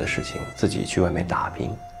下一切的事情，自己去外面打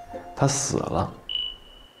拼。他死了，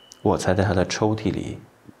我才在他的抽屉里，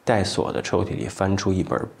带锁的抽屉里翻出一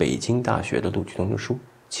本北京大学的录取通知书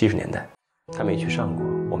，70年代。他没去上过，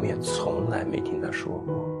我们也从来没听他说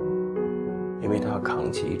过，因为他要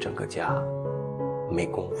扛起一整个家，没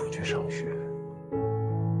工夫去上学。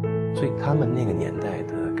所以他们那个年代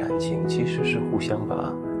的感情其实是互相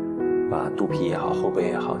把肚皮也好，后背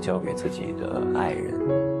也好，交给自己的爱人。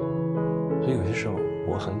所以有些时候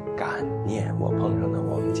我很感念我碰上的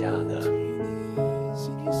我们家的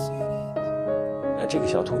这个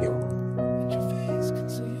小土妞。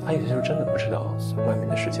他有些时候真的不知道外面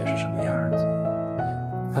的世界是什么样的，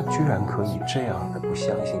他居然可以这样的不相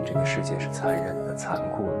信这个世界是残忍的、残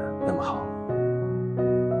酷的，那么好，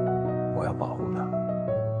我要保护他，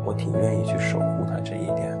我挺愿意去守护他这一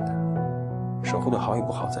点的，守护的好与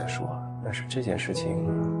不好再说，但是这件事情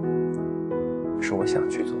是我想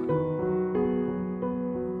去做的。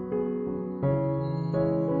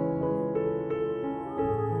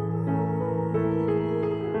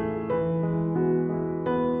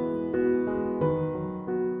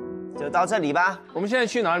到这里吧，我们现在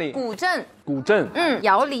去哪里？古镇。古镇。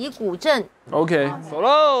瑶里古镇。OK， 走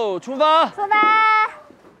喽，出发。出发。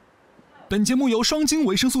本节目由双金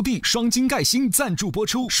维生素 D、双金钙锌赞助播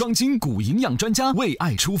出。双金骨营养专家为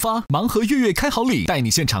爱出发，盲盒月月开好礼，带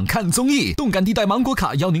你现场看综艺，动感地带芒果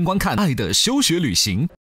卡邀您观看《爱的修学旅行》。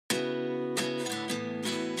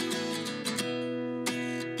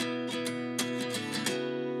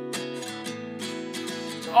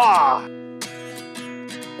啊！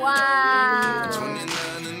哇！出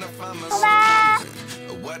发！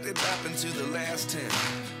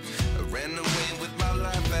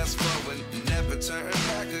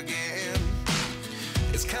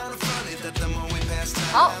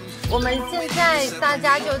好，我们现在大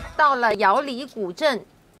家就到了瑶里古镇。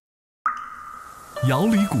瑶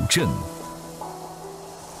里古镇，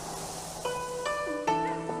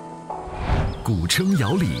古称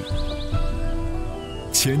瑶里，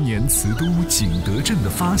千年瓷都景德镇的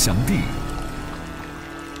发祥地，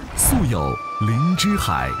素有灵之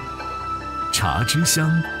海、茶之乡、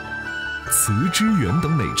瓷之园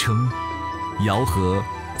等美称。瑶河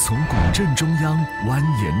从古镇中央蜿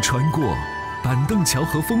蜒穿过，板凳桥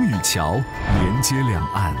和风雨桥连接两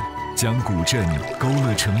岸，将古镇勾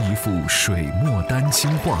勒成一幅水墨丹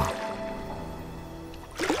青画。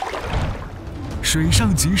水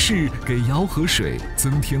上集市给瑶河水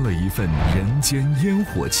增添了一份人间烟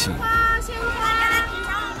火气。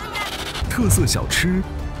特色小吃、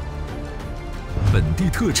本地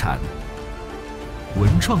特产、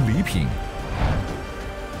文创礼品、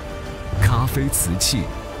咖啡瓷器、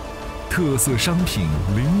特色商品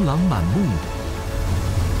琳琅满目。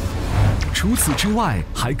除此之外，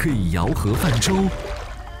还可以瑶河泛舟，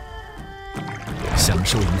享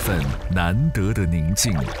受一份难得的宁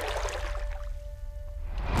静。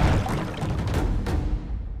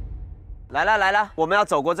来了来了，我们要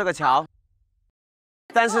走过这个桥，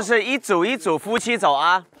但是是一组一组夫妻走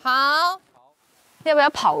啊。好，要不要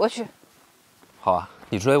跑过去？好啊，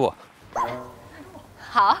你追我。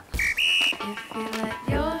好。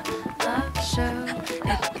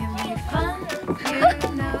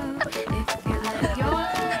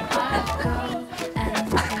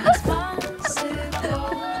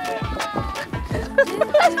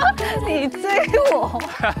你追我，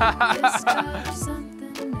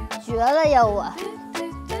绝了呀我！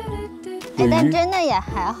哎，但真的也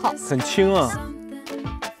还好，很轻啊。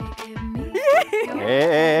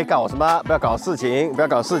哎，搞什么？不要搞事情，不要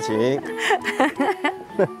搞事情。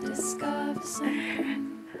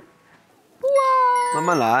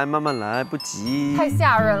慢慢来，慢慢来，不急。太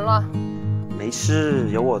吓人了。没事，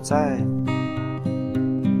有我在。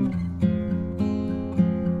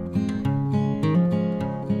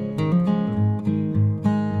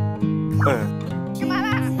干嘛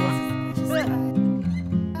啦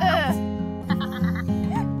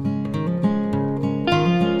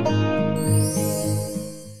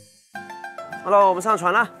？Hello， 我们上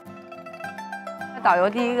船了。导游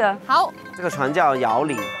第一个。好。这个船叫瑶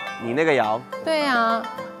里，你那个瑶。对呀。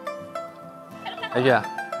海雪。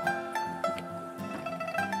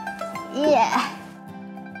耶。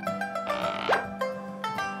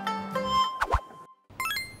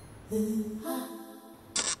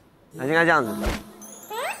那应该这样子。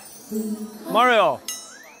Mario，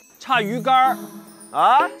 差鱼竿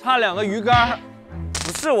啊，差2个鱼竿。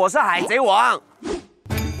不是，我是海贼王。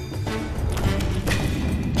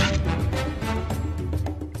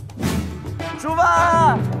出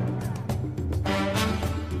发！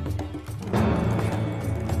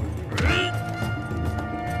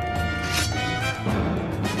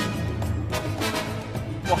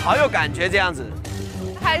我好有感觉，这样子。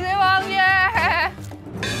海贼王耶！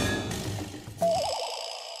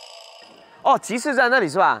哦，集市在那里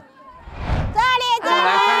是吧？这里，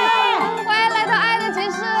欢迎来到爱的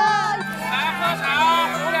集市。来喝茶，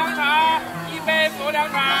浮凉茶，1杯浮凉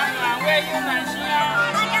茶，暖胃又暖心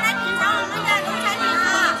啊！大家来品尝我们的农产品啊！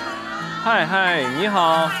嗨嗨，你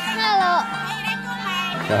好。Hello。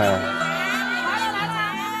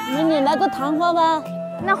美女来个糖花吧。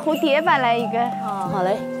那蝴蝶吧来一个。哦，好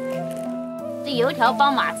嘞。这油条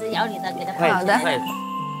帮马子舀里的，给他放。好的。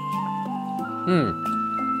嗯。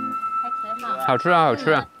好吃啊，好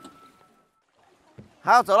吃啊！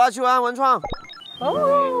好，走了，去玩文创。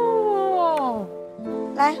哦，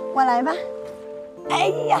来，我来吧。哎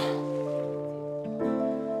呀，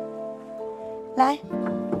来。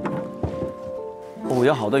哦，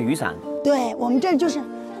有好多雨伞。对，我们这就是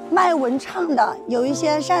卖文创的，有一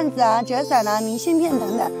些扇子啊、折伞啊、明信片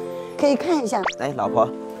等等，可以看一下。哎，老婆。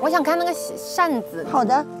我想看那个扇子。好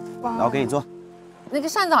的。来，我给你做。那个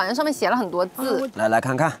扇子好像上面写了很多字。来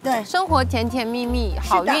看看。对，生活甜甜蜜蜜，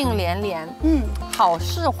好运连连。嗯，好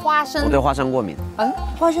事花生。我对花生过敏。嗯，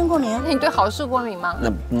花生过敏？那你对好事过敏吗？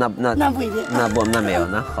那不一定。那没有，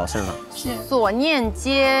那好胜了。是。所念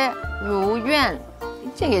皆如愿，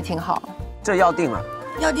这个也挺好。这要定了。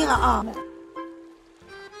要定了啊。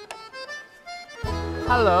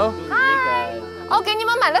Hello。嗨。哦，给你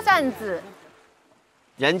们买了扇子。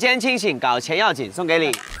人间清醒，搞钱要紧，送给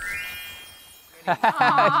你。谢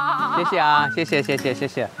谢啊，谢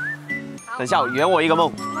谢。等下圆我一个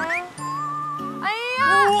梦。哎呀！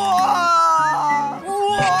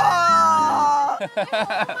哇！哎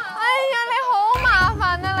呀，你好麻烦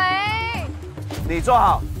啊你！你坐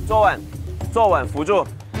好，坐稳，扶住。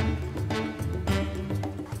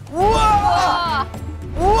哇！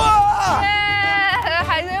耶！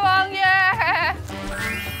海贼王耶！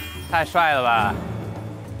太帅了吧！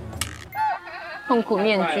痛苦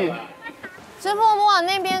面具。师傅，我们往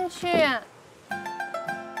那边去。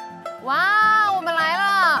哇，我们来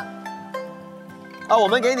了。啊，我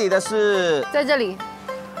们给你的是在这里，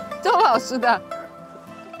周老师的。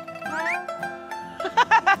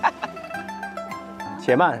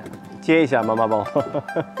且慢，接一下，妈妈帮我。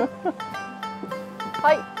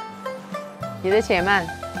嗨，你的且慢。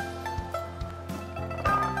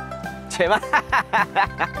且慢。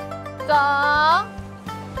走。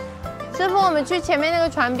师傅，我们去前面那个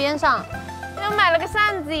船边上。又买了个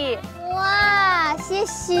扇子，哇，谢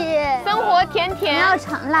谢！生活甜甜，不要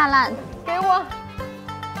尝辣辣的，给我。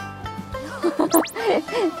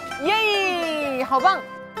耶，好棒！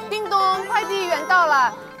叮咚，快递员到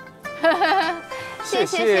了。谢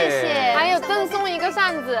谢，还有赠送一个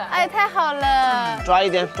扇子，哎，太好了！抓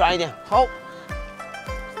一点，好。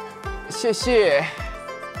谢谢。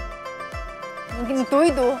你读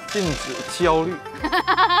一读。禁止焦虑。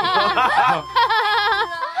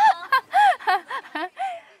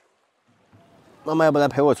妈妈要不来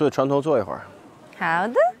陪我坐船头坐一会儿？好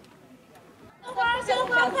的。鲜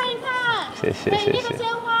花看一看，谢谢。美丽的鲜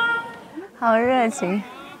花，好热情。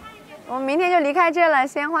我们明天就离开这了，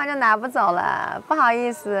鲜花就拿不走了，不好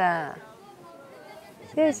意思。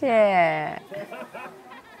谢谢。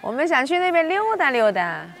我们想去那边溜达溜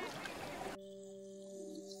达。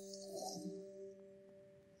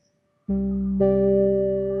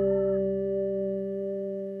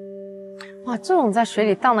哇，这种在水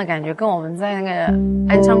里荡的感觉，跟我们在那个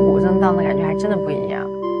安昌古镇荡的感觉还真的不一样。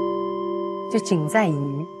就景在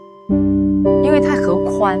鱼，因为它河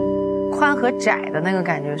宽和窄的那个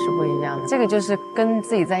感觉是不一样的。这个就是跟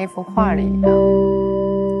自己在一幅画里一样，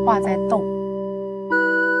画在动。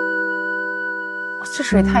这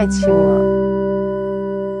水太清了，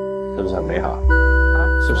是不是很美好？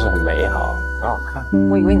是不是很美好？很好看。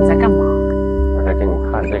我以为你在干嘛？我在给你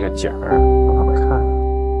看这个景儿，很好看。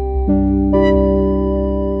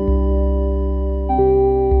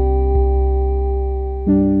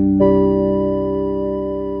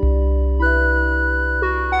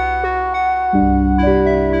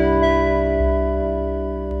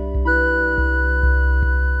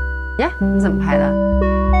呀，你怎么拍的？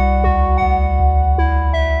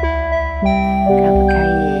可不可以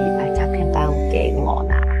把照片帮我给我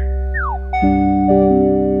呢？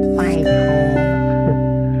拜托，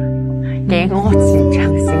给我几张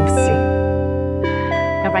行不行？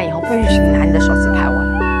要不然以后不允许你拿你的手机拍我了。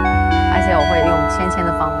而且我会用芊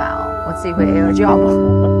的方法哦，我自己会 AirDrop。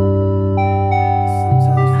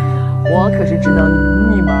我可是知道你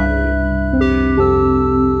密码的。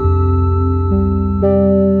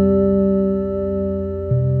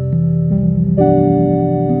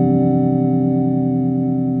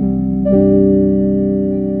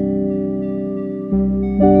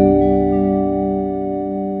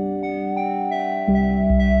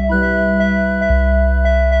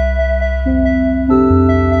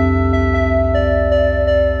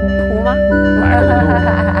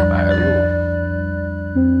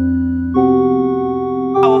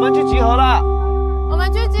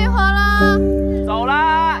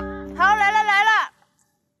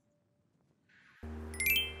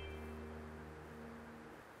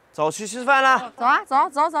走去吃饭了。走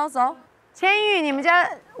啊，走。千玉，你们家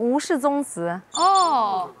无事宗祠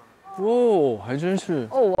哦。哦，还真是。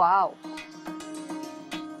哦，哇哦。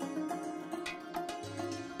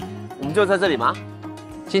我们就在这里吗？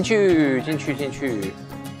进去。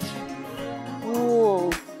哦。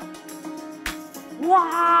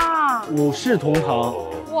哇！五世同堂。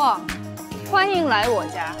哇，欢迎来我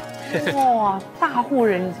家。哇，大户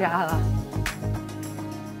人家了。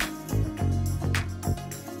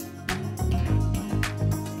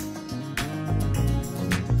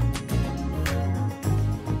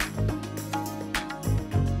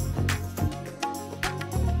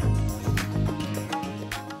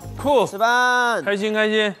酷，吃饭，开心。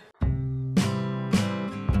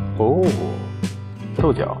哦，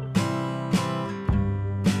豆角。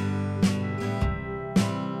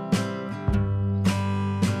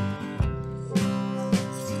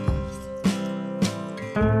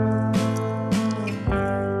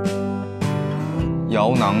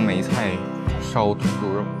摇囊梅菜烧土猪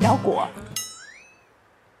肉。摇果。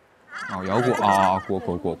哦，摇果啊，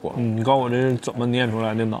果。你告诉我这怎么念出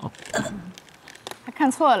来的囊？他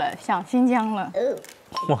看错了，想新疆了。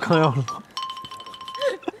我看要了。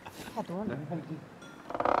太多了。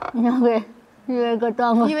你要给一威哥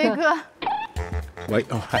端过去。一威哥，喂，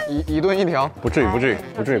哦，嗨，一顿一条，不至于。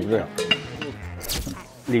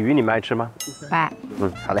鲤鱼你们爱吃吗？爱。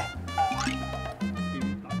好嘞。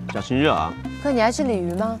小心热啊！哥，你爱吃鲤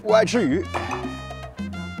鱼吗？我爱吃鱼。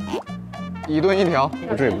一顿一条，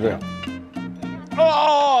不至于。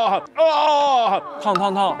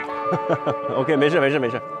烫。OK， 没事。要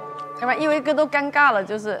不然一威哥都尴尬了，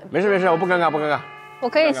就是。没事，我不尴尬。我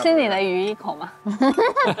可以吃你的鱼一口吗？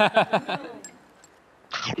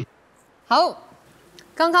好，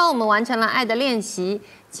刚刚我们完成了爱的练习，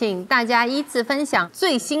请大家依次分享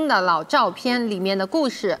最新的老照片里面的故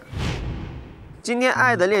事。今天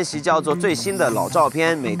爱的练习叫做最新的老照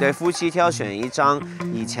片，每对夫妻挑选一张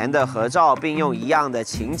以前的合照，并用一样的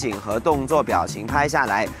情景和动作表情拍下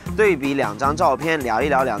来，对比2张照片，聊一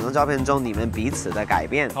聊2张照片中你们彼此的改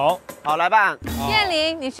变。好，来吧。燕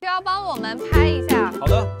玲，你需要帮我们拍一下。好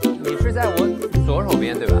的，你是在我左手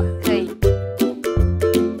边对吧？可以。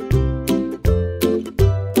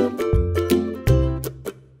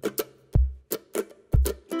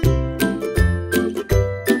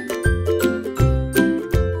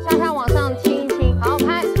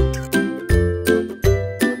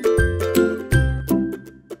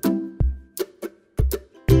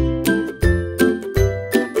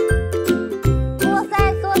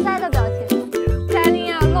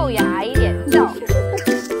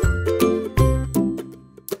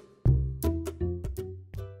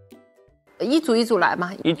一组来嘛，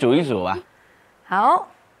一组吧。好，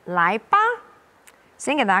来吧。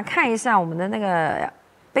先给大家看一下我们的那个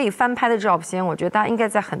被翻拍的照片，我觉得大家应该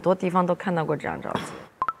在很多地方都看到过这张照片。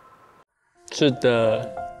是的。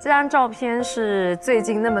这张照片是最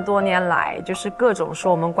近那么多年来，就是各种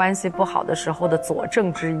说我们关系不好的时候的佐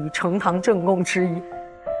证之一，呈堂证供之一。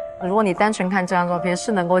如果你单纯看这张照片，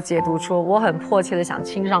是能够解读出我很迫切的想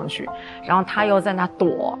亲上去，然后他又在那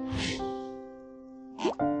躲。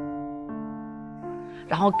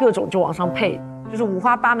然后各种就往上配，就是五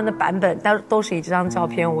花八门的版本，但都是以这张照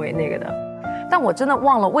片为那个的。但我真的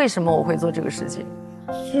忘了为什么我会做这个事情。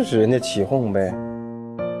就是人家起哄呗。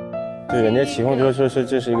对，人家起哄就说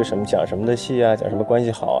这是一个什么讲什么的戏啊，讲什么关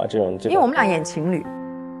系好啊这种。因为我们俩演情侣。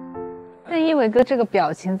但一伟哥这个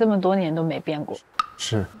表情这么多年都没变过。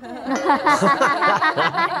是。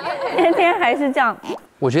天天还是这样。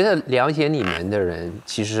我觉得了解你们的人，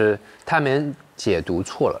其实他们解读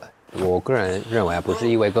错了。我个人认为，不是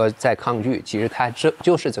一伟哥在抗拒，其实他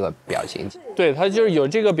就是这个表情。对，他就是有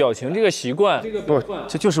这个表情，这个习惯。不，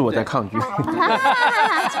这就是我在抗拒。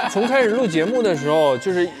从开始录节目的时候，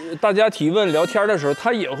就是大家提问聊天的时候，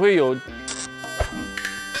他也会有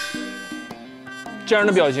这样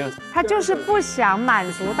的表情。他就是不想满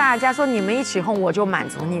足大家，说你们一起哄我就满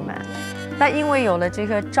足你们。但因为有了这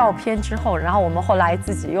个照片之后，然后我们后来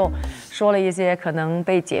自己又说了一些可能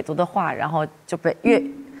被解读的话，然后就被越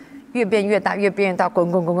变越大，越变越大，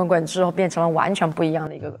滚之后变成了完全不一样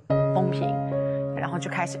的一个风评，然后就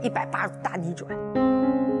开始180度大逆转。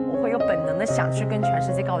我会有本能的想去跟全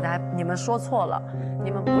世界告诉大家，你们说错了，你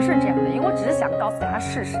们不是这样的，因为我只是想告诉大家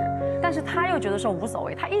事实。但是他又觉得说无所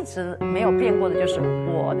谓，他一直没有变过的就是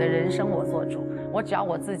我的人生我做主，我只要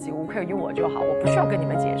我自己无愧于我就好，我不需要跟你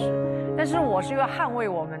们解释。但是我是要捍卫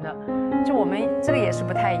我们的，就我们这个也是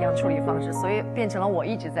不太一样处理方式，所以变成了我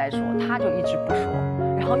一直在说，他就一直不说，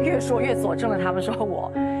然后越说越佐证了他们说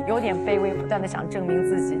我有点卑微，不断的想证明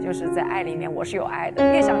自己，就是在爱里面我是有爱的，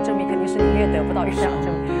越想证明肯定是你越得不到，越想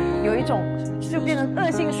证明，有一种就变成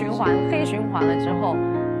恶性循环、黑循环了之后，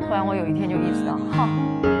突然我有一天就意识到，好，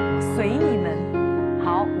随你们，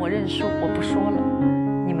好，我认输，我不说了，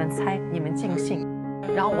你们猜，你们尽兴，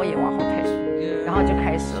然后我也往后退，然后就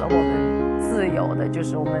开始了我们自由的，就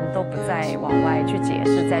是我们都不再往外去解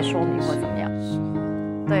释、再说明或怎么样。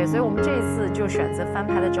对，所以我们这一次就选择翻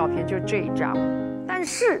拍的照片就是这一张，但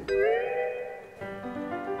是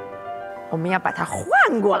我们要把它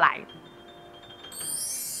换过来。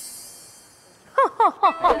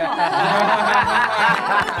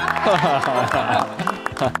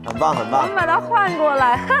很棒很棒。我们把它换过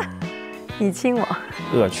来，你亲我。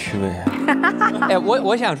恶趣味。哎，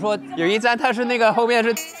我想说，有一张它是那个后面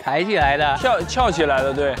是抬起来的，翘起来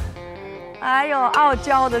的，对。哎呦，傲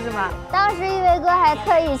娇的是吗？当时一伟哥还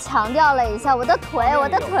特意强调了一下我的腿，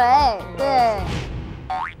对。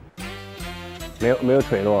没有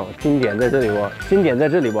腿了，经典在这里不？经典在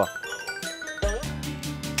这里不？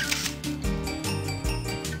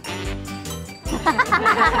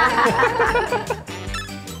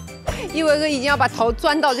一伟哥已经要把头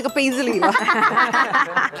钻到这个杯子里了。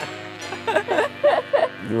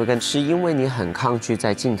一伟哥，是因为你很抗拒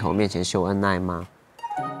在镜头面前秀恩爱吗？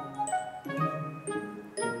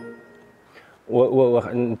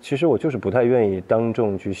其实我就是不太愿意当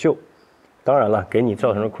众去秀，当然了，给你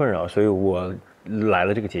造成了困扰，所以我来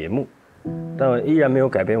了这个节目，但我依然没有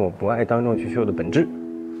改变我不爱当众去秀的本质。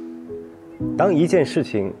当一件事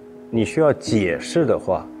情你需要解释的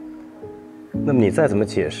话，那么你再怎么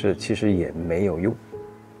解释，其实也没有用。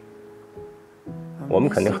我们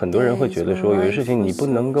肯定很多人会觉得说，有些事情你不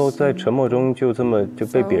能够在沉默中就这么就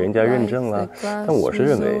被别人家认证了，但我是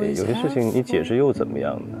认为有些事情你解释又怎么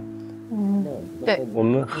样呢？对，我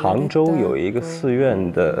们杭州有一个寺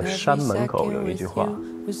院的山门口有一句话，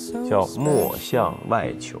叫“莫向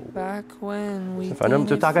外求”，反正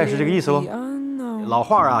就大概是这个意思喽。老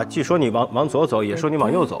话啊，既说你往左走，也说你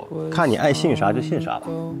往右走，看你爱信啥就信啥吧。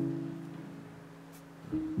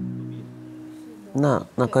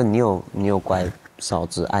那哥，你有怪嫂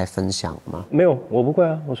子爱分享吗？没有，我不怪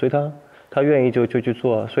啊，我随他，他愿意就去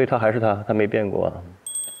做，所以他还是他没变过啊。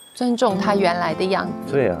尊重他原来的样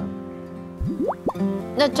子。对呀。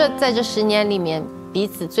那在这10年里面，彼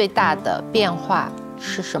此最大的变化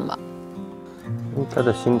是什么？他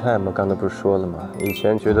的心态嘛，刚才不是说了吗？以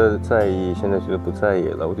前觉得在意，现在觉得不在意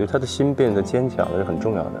了。我觉得他的心变得坚强了是很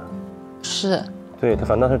重要的。是。对，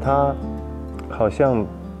反倒是他好像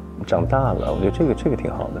长大了，我觉得这个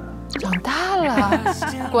挺好的。长大了，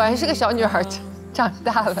果然是个小女孩，长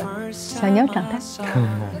大了。小妞长大。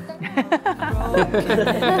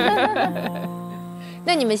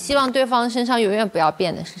那你们希望对方身上永远不要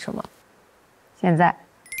变的是什么？现在，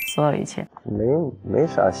所有一切。没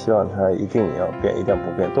啥希望他一定要变，一定要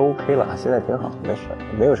不变，都 OK 了，现在挺好，没事，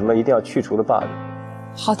没有什么一定要去除的 bug。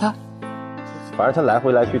好的。反正他来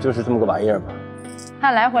回来去就是这么个玩意儿嘛。他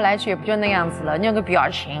来回来去也不就那样子了，你有个表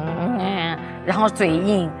情，然后嘴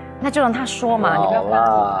硬，那就让他说嘛，你不要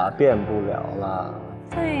啦，变不了啦。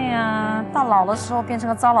对呀，到老的时候变成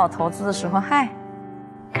个糟老头子的时候，嗨，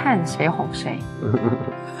看谁哄谁。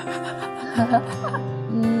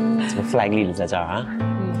这个 flag 立在这儿啊。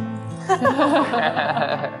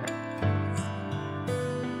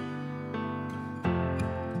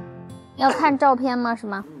要看照片吗？是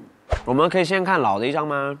吗？我们可以先看老的一张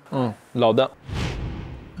吗？老的。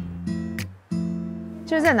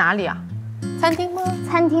这是在哪里啊？餐厅吗？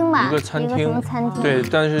餐厅吧。一个餐厅。一个什么餐厅？对，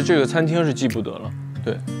但是这个餐厅是记不得了。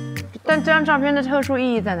对。但这张照片的特殊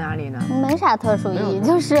意义在哪里呢？没啥特殊意义，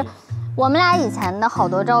就是我们俩以前的好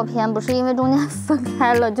多照片，不是因为中间分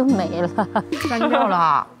开了就没了，删掉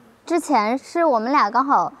了。之前是我们俩刚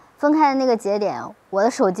好分开的那个节点，我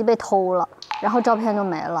的手机被偷了，然后照片就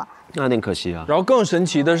没了。那有点可惜啊。然后更神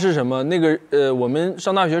奇的是什么？那个我们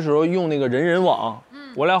上大学时候用那个人人网，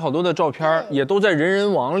我俩好多的照片也都在人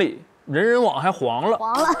人网里，人人网还黄了。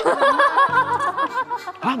黄了。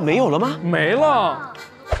啊，没有了吗？没了。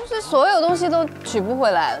就是所有东西都取不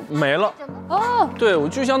回来了。没了。哦。对，我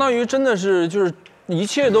就相当于真的是就是一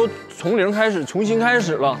切都从零开始，重新开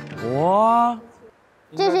始了。哇。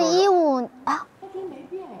这是15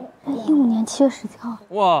年7月17号。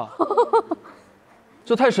哇。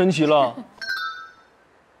这太神奇了！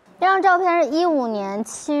这张照片是15年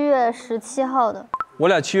7月17号的。我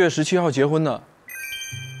俩7月17号结婚的。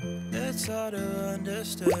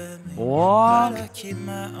哇！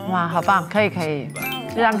哇，好棒，可以，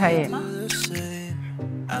这张可以。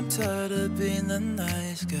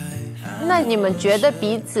那你们觉得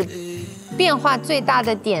彼此变化最大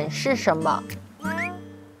的点是什么？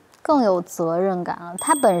更有责任感了。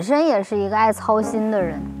他本身也是一个爱操心的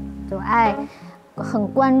人，就很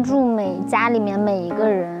关注家里面每一个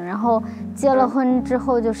人，然后结了婚之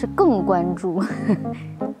后就是更关注。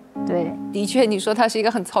对，的确，你说他是一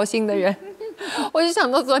个很操心的人，我就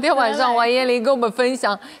想到昨天晚上王彦霖跟我们分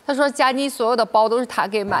享，他说佳妮所有的包都是他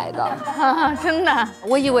给买的，真的。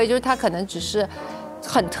我以为就是他可能只是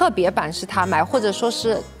很特别版是他买，或者说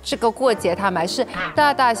是这个过节他买，是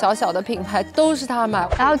大大小小的品牌都是他买。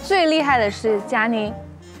然后最厉害的是佳妮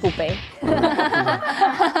不背。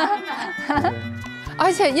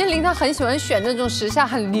而且彦霖他很喜欢选那种时下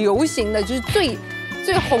很流行的，就是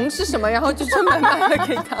最红是什么，然后就专门买了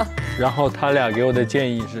给他。然后他俩给我的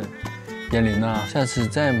建议是，彦霖啊，下次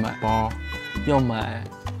再买包，要买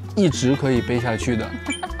一直可以背下去的，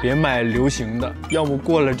别买流行的，要么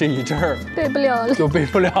过了这一阵儿背不了了，就背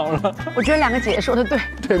不了了。我觉得两个姐说的对，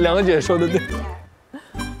对，两个姐说的对。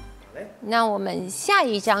那我们下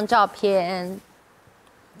一张照片，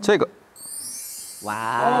这个。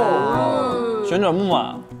哇哦，旋转木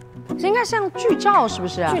马，这应该像剧照是不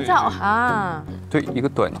是啊？剧照啊，对，一个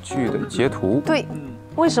短剧的截图。对，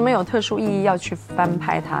为什么有特殊意义要去翻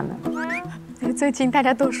拍它呢？最近大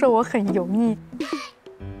家都说我很油腻，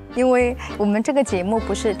因为我们这个节目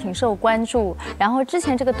不是挺受关注，然后之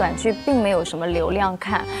前这个短剧并没有什么流量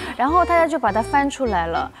看，然后大家就把它翻出来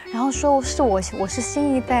了，然后说是我是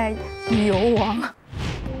新一代旅游王。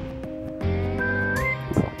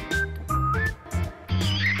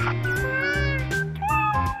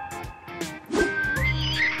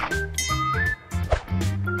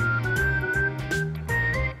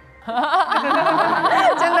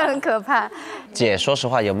真的很可怕。姐，说实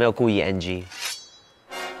话，有没有故意 NG？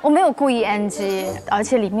 我没有故意 NG， 而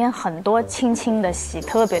且里面很多亲亲的戏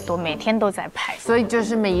特别多，每天都在拍，所以就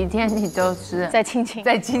是每一天你都是在亲亲，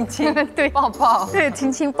对，抱抱，对，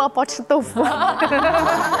亲亲抱抱吃豆腐。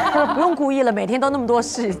不用故意了，每天都那么多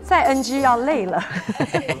事，再 NG 要累了。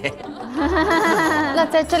那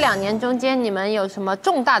在这2年中间，你们有什么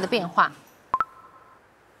重大的变化？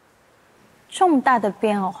重大的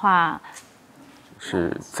变化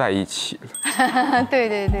是在一起了。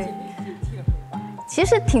对，其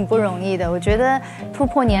实挺不容易的。我觉得突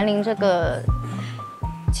破年龄这个，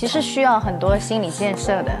其实需要很多心理建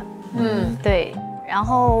设的。对。然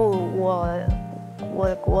后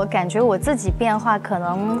我感觉我自己变化可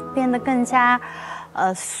能变得更加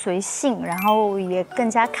随性，然后也更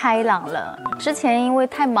加开朗了。之前因为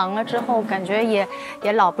太忙了，之后感觉也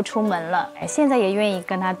老不出门了，现在也愿意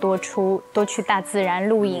跟他多去大自然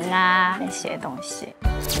露营啊那些东西。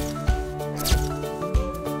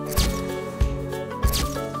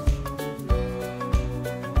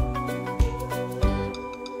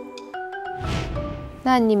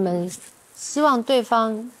那你们希望对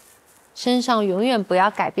方身上永远不要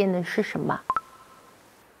改变的是什么？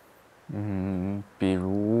比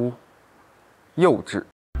如幼稚。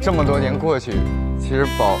这么多年过去，其实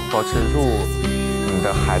保持住你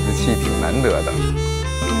的孩子气挺难得的。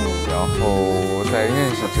然后在认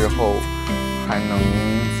识之后，还能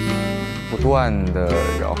不断的，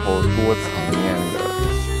然后多层面的，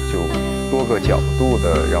就多个角度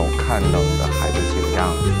的让我看到你的孩子这个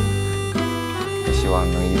样子。也希望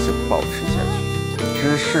能一直保持下去，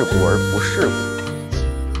知世故而不世故。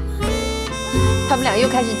他们俩又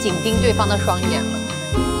开始紧盯对方的双眼了。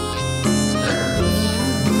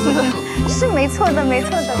是没错的，没错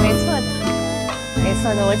的。没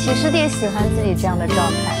错的，我其实也喜欢自己这样的状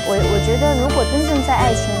态。我觉得，如果真正在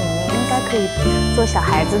爱情里面，应该可以做小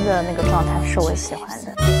孩子的那个状态，是我喜欢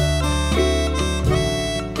的。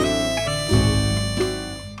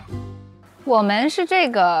我们是这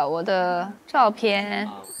个我的照片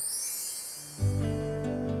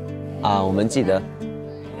啊，我们记得。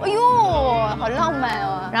哎呦，好浪漫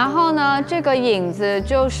哦！然后呢，这个影子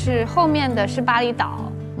就是后面的是巴厘岛。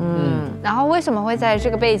然后为什么会在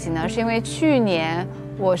这个背景呢？是因为去年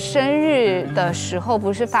我生日的时候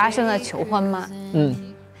不是发生了求婚吗？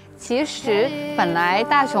其实本来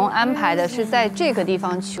大雄安排的是在这个地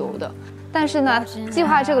方求的，但是呢，计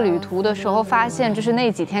划这个旅途的时候发现，就是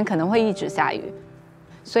那几天可能会一直下雨，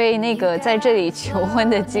所以那个在这里求婚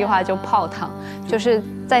的计划就泡汤，就是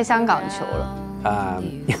在香港求了。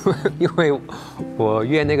因为我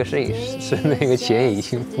约那个摄影师那个钱也已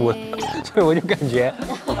经付了，所以我就感觉，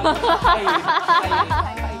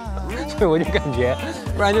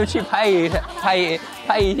不然就去拍一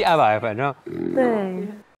下吧，反正。对。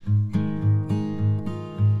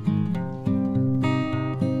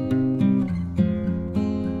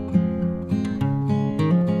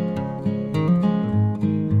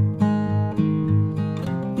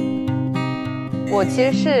我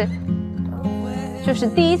其实就是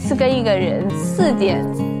第一次跟一个人4点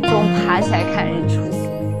钟爬起来看日出，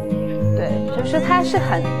对，就是他是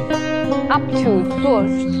很 up to 做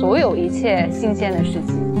所有一切新鲜的事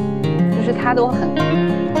情，就是他都很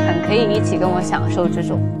可以一起跟我享受这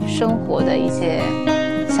种生活的一些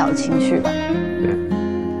小情绪吧。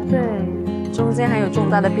对，中间还有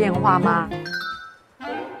重大的变化吗？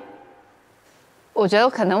我觉得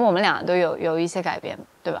可能我们俩都有一些改变，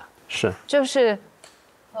对吧？是，就是。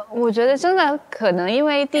我觉得真的可能因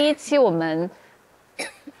为第1期我们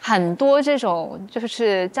很多这种就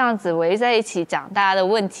是这样子围在一起讲大家的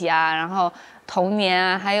问题啊，然后童年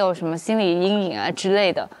啊，还有什么心理阴影啊之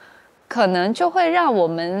类的，可能就会让我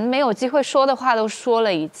们没有机会说的话都说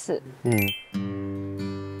了一次。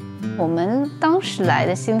我们当时来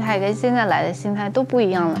的心态跟现在来的心态都不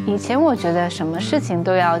一样了。以前我觉得什么事情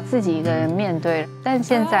都要自己一个人面对，但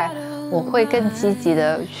现在我会更积极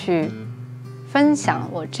的去分享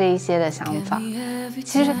我这一些的想法。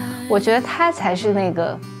其实我觉得他才是那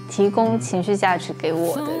个提供情绪价值给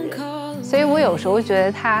我的人，所以我有时候觉得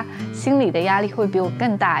他心里的压力会比我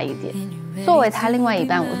更大一点。作为他另外一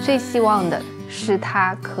半，我最希望的是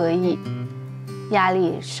他可以压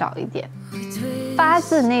力少一点，发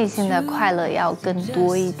自内心的快乐要更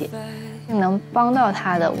多一点，能帮到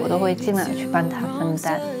他的我都会尽量去帮他分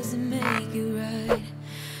担。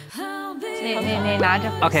你拿着。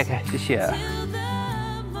OK， 谢谢。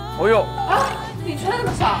哦呦，你吹那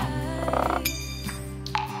么少。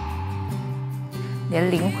你的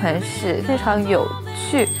灵魂是非常有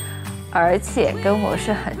趣，而且跟我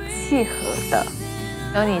是很契合的。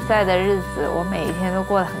有你在的日子，我每一天都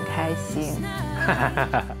过得很开心。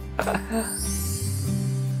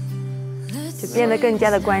就变得更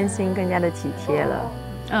加的关心，更加的体贴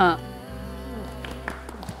了。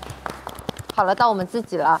好了，到我们自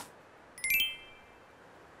己了。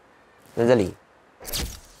在这里。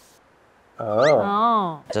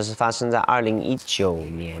哦，这是发生在2019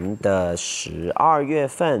年的12月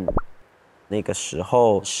份，那个时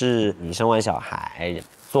候是你生完小孩，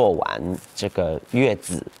做完这个月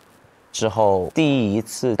子之后，第一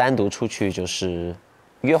次单独出去就是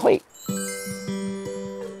约会。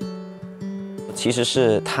其实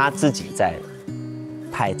是他自己在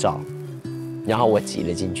拍照，然后我挤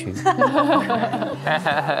了进去，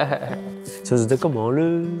就是在干嘛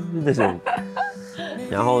呢？那种。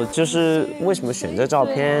然后就是为什么选这照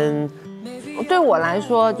片？对我来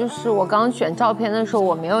说，就是我刚选照片的时候，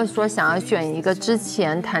我没有说想要选一个之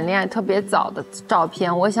前谈恋爱特别早的照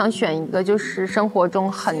片，我想选一个就是生活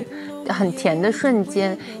中很甜的瞬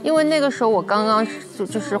间，因为那个时候我刚刚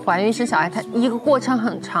就是怀孕生小孩，它一个过程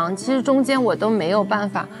很长，其实中间我都没有办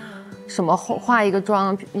法什么化一个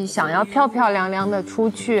妆，想要漂漂亮亮的出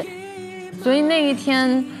去。所以那一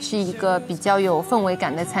天是一个比较有氛围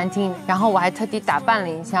感的餐厅，然后我还特地打扮了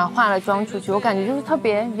一下，化了妆出去，我感觉就是特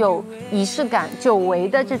别有仪式感，久违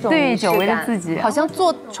的这种仪式感，对，久违的自己，好像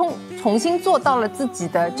重新做到了自己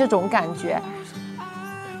的这种感觉。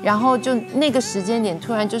然后就那个时间点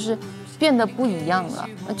突然就是变得不一样了，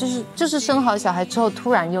就是生好小孩之后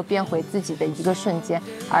突然又变回自己的一个瞬间，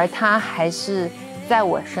而他还是在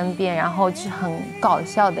我身边，然后是很搞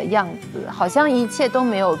笑的样子，好像一切都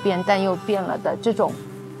没有变，但又变了的这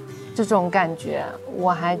种感觉，我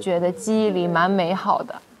还觉得记忆里蛮美好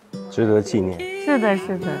的，值得纪念。是的，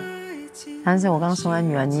是的。当时我刚生完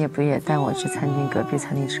女儿，你也不也带我去餐厅隔壁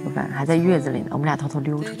餐厅吃个饭，还在月子里呢，我们俩偷偷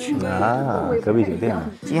溜出去啊，隔壁酒店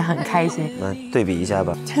也很开心。来对比一下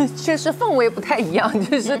吧，确实氛围不太一样，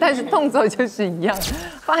但是动作就是一样，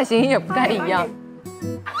发型也不太一样。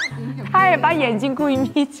他也把眼睛故意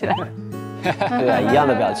眯起来。对啊，一样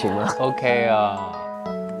的表情吗 ？OK 啊。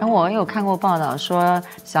然后我有看过报道说，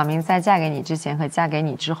小明在嫁给你之前和嫁给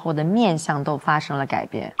你之后的面相都发生了改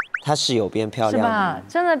变。她是有变漂亮的，是吧？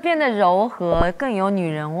真的变得柔和，更有女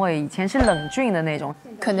人味。以前是冷峻的那种，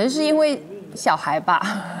可能是因为小孩吧。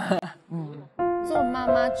做妈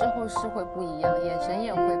妈之后是会不一样，眼神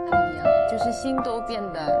也会不一样，就是心都变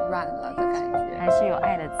得软了的感觉。还是有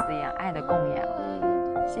爱的滋养，爱的供养。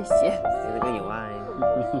谢谢。变得更有爱。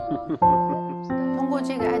通过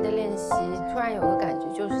这个爱的练习，突然有个感觉，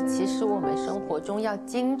就是其实我们生活中要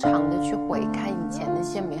经常的去回看以前那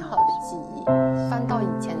些美好的记忆，翻到以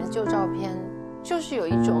前的旧照片，就是有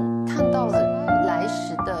一种看到了来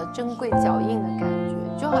时的珍贵脚印的感觉，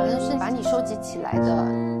就好像是把你收集起来的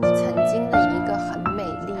曾经的一个很美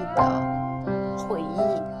丽的回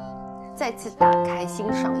忆，再次打开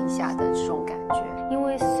欣赏一下的这种感觉。因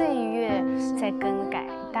为岁月在更改，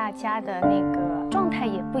大家的那个状态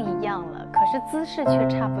也不一样了，可是姿势却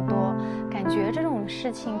差不多。感觉这种事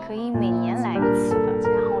情可以每年来一次的，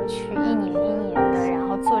然后去一年一年的，然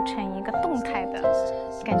后做成一个动态的，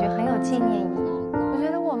感觉很有纪念意义。我觉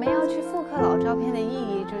得我们要去复刻老照片的意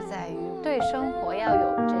义就在于对生活要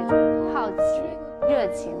有这种好奇、热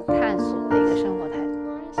情、探索的一个生活态度。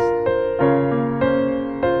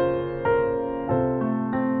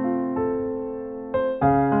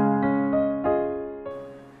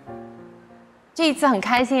这一次很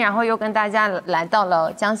开心，然后又跟大家来到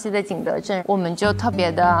了江西的景德镇，我们就特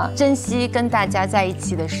别的珍惜跟大家在一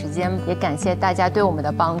起的时间，也感谢大家对我们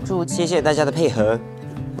的帮助，谢谢大家的配合，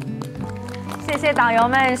谢谢导游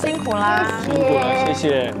们辛苦啦，辛苦了，谢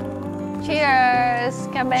谢。Cheers，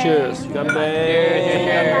 干杯 ！Cheers， 干杯！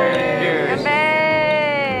干杯！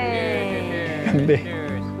干杯！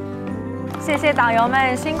谢谢导游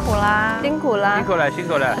们辛苦啦，辛苦啦，辛苦了，辛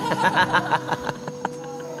苦了。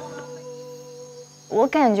我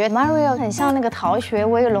感觉 Mario 很像那个《逃学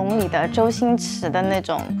威龙》里的周星驰的那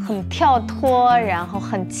种，很跳脱，然后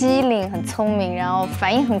很机灵、很聪明，然后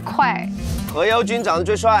反应很快。何猷君长得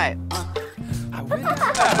最帅。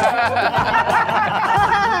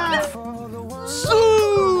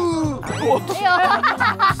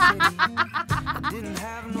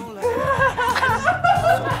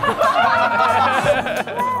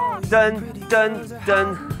噔噔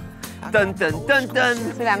噔噔噔噔噔，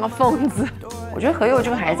这两个疯子。我觉得何猷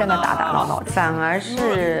君还是在那打打闹闹，反而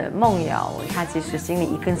是梦瑶，她其实心里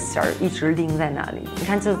一根弦儿一直拎在那里。你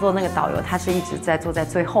看制作那个导游，他是一直在坐在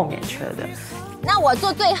最后面缺的。那我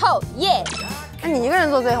坐最后，耶！那你一个人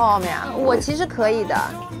坐最后面啊？我其实可以的。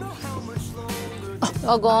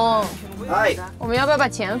老公，哎，我们要不要把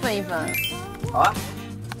钱分一分？好啊。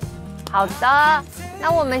好的，那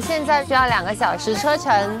我们现在需要2个小时车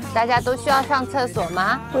程，大家都需要上厕所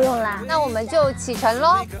吗？不用啦。那我们就启程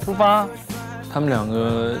喽。出发。他们两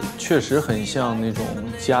个确实很像那种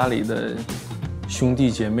家里的兄弟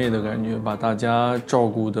姐妹的感觉，把大家照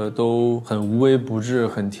顾的都很无微不至，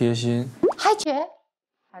很贴心。嗨姐，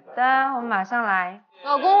好的，我们马上来。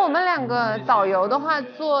老公，我们2个导游的话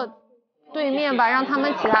坐对面吧，让他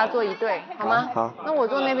们其他坐一队，好吗？好。那我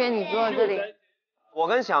坐那边，你坐这里。我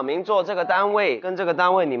跟小明坐这个单位，跟这个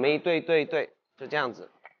单位你们一对，就这样子。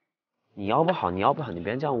你腰不好，你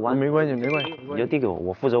别这样弯。没关系，没关系，你就递给我，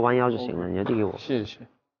我负责弯腰就行了，你就递给我。谢谢。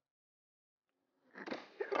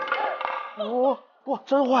哇，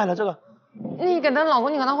真坏了这个。你给他老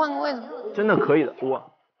公，你给他换个位置。真的可以的，哇。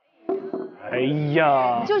哎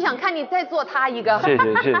呀。就想看你再做他一个。谢谢。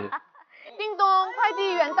叮咚，快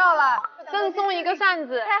递员到了，赠送一个扇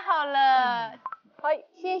子。太好了，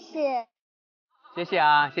谢谢。谢谢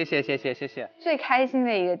啊，谢谢。最开心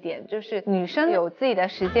的一个点就是女生有自己的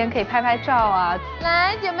时间可以拍拍照啊。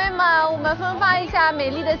来，姐妹们，我们分发一下美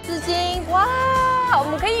丽的丝巾。哇，我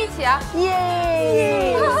们可以一起啊！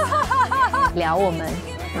耶！聊我们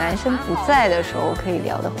男生不在的时候可以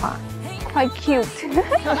聊的话，quite cute。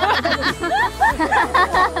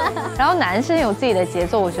然后男生有自己的节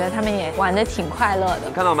奏，我觉得他们也玩得挺快乐的。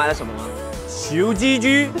你看到我买了什么吗？小鸡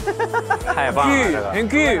居，太棒了，很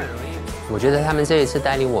cute。我觉得他们这一次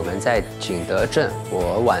带领我们在景德镇，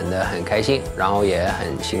我玩得很开心，然后也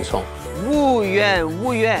很轻松。无怨，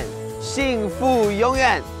幸福永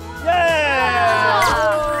远。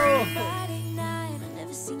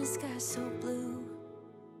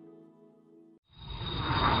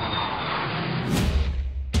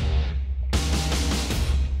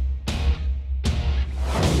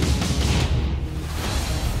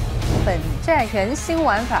本站全新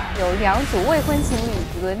玩法，有2组未婚情侣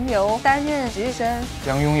轮流担任值日生，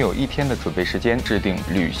将拥有1天的准备时间，制定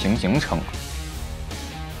旅行行程。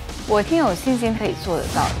我挺有信心可以做得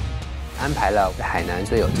到的。安排了海南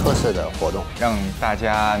最有特色的活动，让大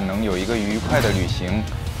家能有一个愉快的旅行。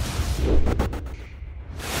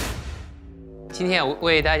今天我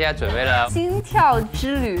为大家准备了心跳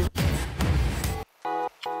之旅。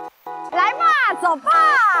来吧，走吧。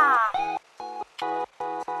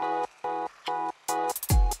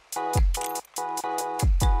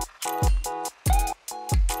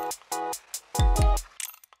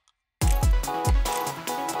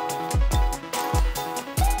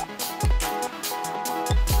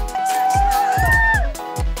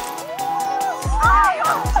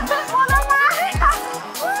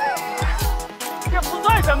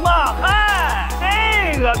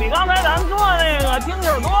比刚才咱做那个精致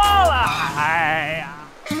多了。哎呀，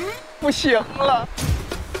不行了。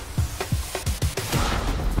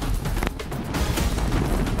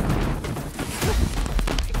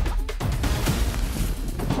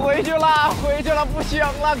回去了，回去了，不行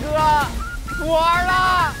了，哥，不玩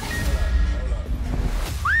了。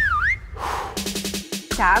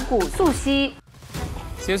峡谷溯溪，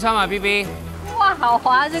小川嘛 ，BB。哇，好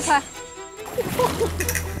滑这块。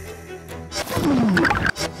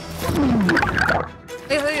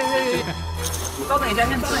可以。稍等一下，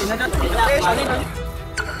稍等一下，哎，小心！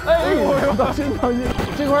哎呦，当心！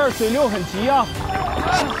这块水流很急啊！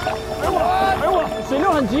哎呦，水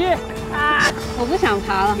流很急啊！我不想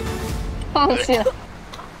爬了，放弃了。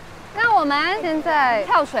那我们现在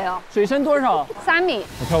跳水哦。水深多少？3米。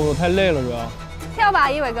我跳不太累了，主要。跳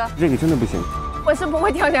吧，一伟哥。这个真的不行。我是不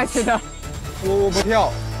会跳下去的。我不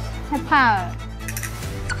跳。害怕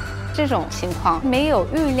这种情况没有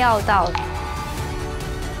预料到。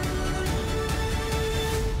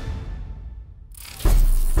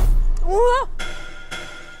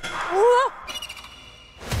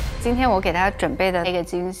今天我给他准备的一个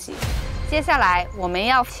惊喜，接下来我们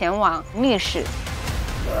要前往密室。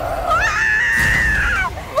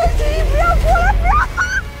不行，不要过来，不要！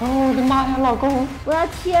哦，我的妈呀，老公，我要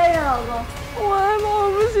贴着老公。我害怕，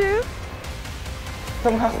我不行。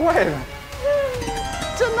怎么还坏了？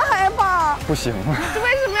真的害怕。不行了。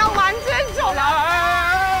为什么要玩这种？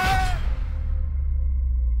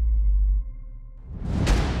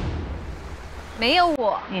没有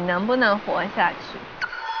我，你能不能活下去？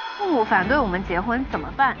父母反对我们结婚怎么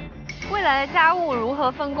办？未来的家务如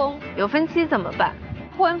何分工？有分期怎么办？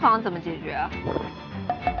婚房怎么解决？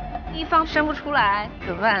一方生不出来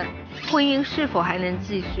怎么办？婚姻是否还能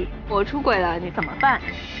继续？我出轨了，你怎么办？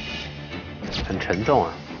很沉重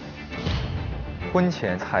啊。婚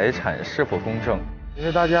前财产是否公正？因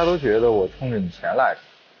为大家都觉得我冲着你钱来的。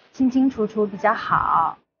清清楚楚比较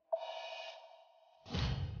好。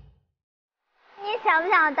你想不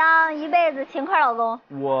想当一辈子勤快老公？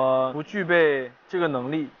我不具备这个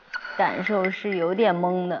能力。感受是有点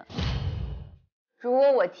懵的。如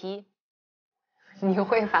果我提，你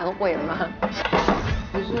会反悔吗？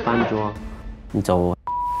翻桌，你走。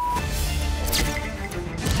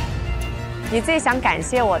你最想感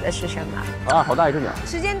谢我的是什么？啊，好大一个鸟！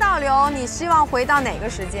时间倒流，你希望回到哪个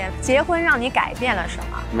时间？结婚让你改变了什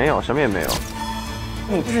么？没有，什么也没有。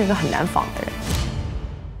你就是一个很难仿的人。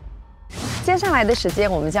接下来的时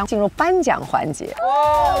间，我们将进入颁奖环节。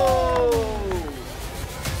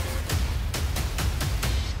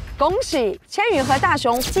恭喜千羽和大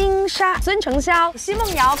雄、金莎、孙承霄、奚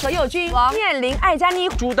梦瑶何猷君、王彦霖、艾嘉妮、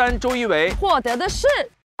朱丹、周一围获得的是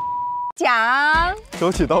奖。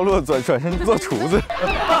手起刀落，转身做厨子。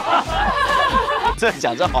这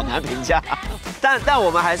奖这好难评价，但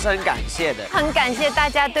我们还是很感谢的，很感谢大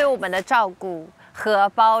家对我们的照顾和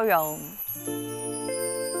包容。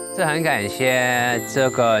这很感谢这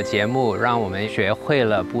个节目，让我们学会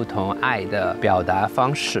了不同爱的表达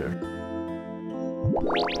方式。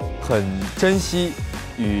很珍惜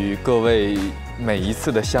与各位每一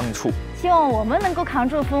次的相处。希望我们能够扛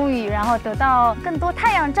住风雨，然后得到更多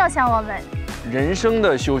太阳照向我们。人生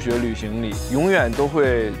的休学旅行里，永远都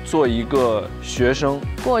会做一个学生。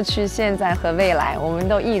过去、现在和未来，我们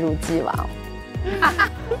都一如既往。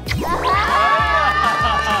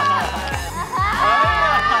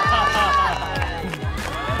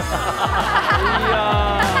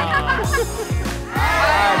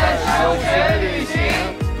爱的休学旅行，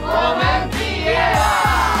我们毕业了。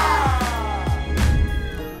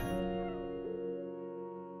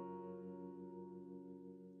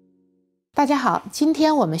大家好，今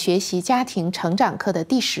天我们学习家庭成长课的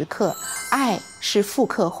第10课，爱是复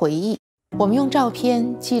刻回忆。我们用照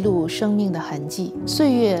片记录生命的痕迹，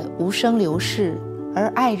岁月无声流逝，而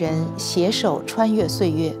爱人携手穿越岁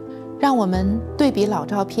月。让我们对比老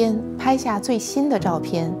照片，拍下最新的照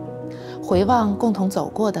片，回望共同走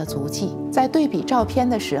过的足迹。在对比照片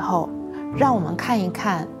的时候，让我们看一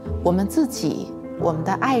看我们自己、我们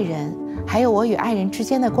的爱人，还有我与爱人之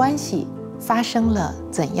间的关系发生了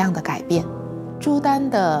怎样的改变。朱丹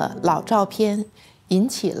的老照片引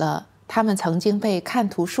起了他们曾经被看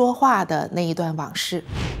图说话的那一段往事。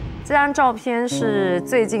这张照片是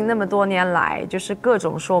最近那么多年来，就是各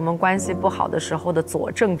种说我们关系不好的时候的佐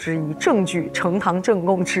证之一，证据呈堂证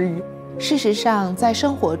供之一。事实上，在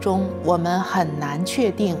生活中，我们很难确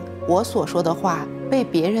定我所说的话被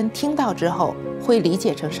别人听到之后会理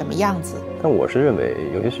解成什么样子。但我是认为，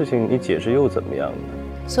有些事情你解释又怎么样呢？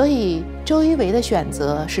所以，周一围的选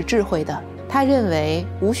择是智慧的。他认为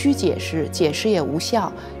无需解释，解释也无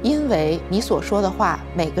效，因为你所说的话，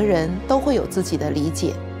每个人都会有自己的理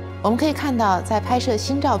解。我们可以看到，在拍摄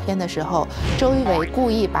新照片的时候，周一围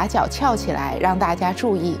故意把脚翘起来，让大家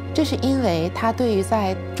注意。这是因为他对于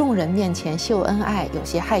在众人面前秀恩爱有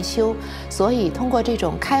些害羞，所以通过这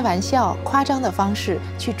种开玩笑、夸张的方式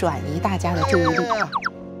去转移大家的注意力。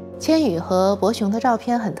千羽和博雄的照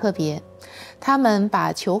片很特别，他们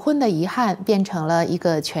把求婚的遗憾变成了一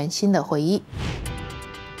个全新的回忆。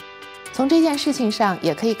从这件事情上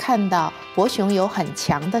也可以看到，博雄有很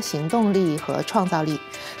强的行动力和创造力。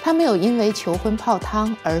他没有因为求婚泡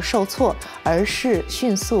汤而受挫，而是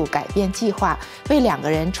迅速改变计划，为两个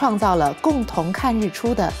人创造了共同看日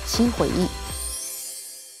出的新回忆。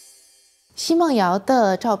奚梦瑶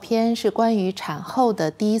的照片是关于产后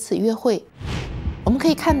的第一次约会。我们可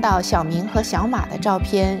以看到小明和小马的照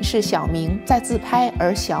片，是小明在自拍，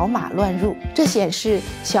而小马乱入。这显示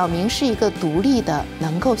小明是一个独立的、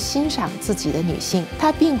能够欣赏自己的女性。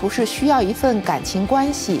她并不是需要一份感情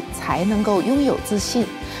关系才能够拥有自信，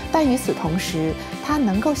但与此同时，她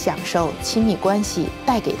能够享受亲密关系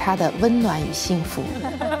带给她的温暖与幸福。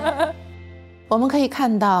我们可以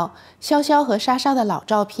看到潇潇和莎莎的老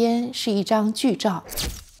照片是一张剧照。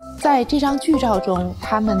在这张剧照中，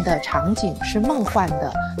他们的场景是梦幻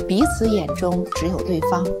的，彼此眼中只有对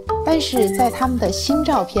方。但是在他们的新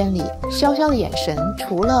照片里，潇潇的眼神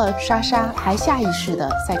除了莎莎，还下意识地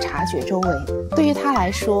在察觉周围。对于他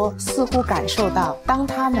来说，似乎感受到当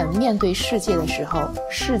他们面对世界的时候，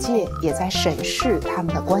世界也在审视他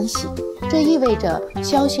们的关系。这意味着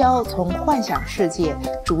潇潇从幻想世界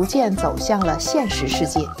逐渐走向了现实世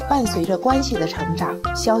界。伴随着关系的成长，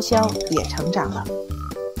潇潇也成长了。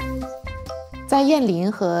在燕琳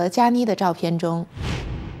和佳妮的照片中，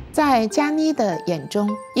在佳妮的眼中，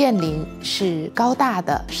燕琳是高大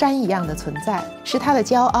的山一样的存在，是她的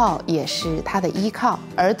骄傲，也是她的依靠。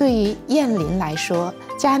而对于燕琳来说，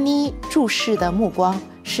佳妮注视的目光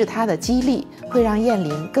是她的激励，会让燕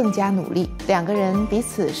琳更加努力。两个人彼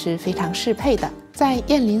此是非常适配的。在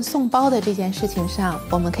燕琳送包的这件事情上，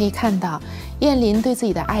我们可以看到燕琳对自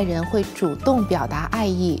己的爱人会主动表达爱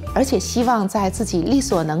意，而且希望在自己力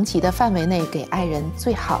所能及的范围内给爱人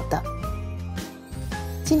最好的。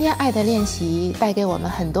今天爱的练习带给我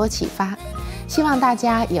们很多启发，希望大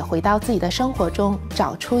家也回到自己的生活中，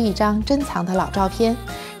找出一张珍藏的老照片，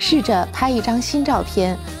试着拍一张新照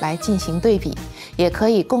片来进行对比，也可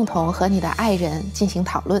以共同和你的爱人进行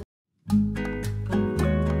讨论。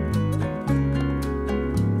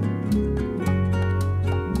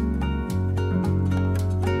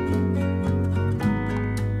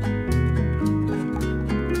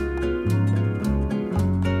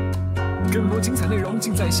更多精彩内容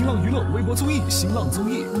尽在新浪娱乐微博综艺、新浪综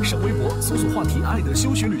艺。上微博搜索话题“爱的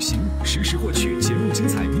修学旅行”，实时获取节目精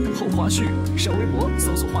彩幕后花絮。上微博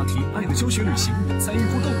搜索话题“爱的修学旅行”，参与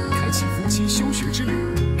互动，开启夫妻修学之旅。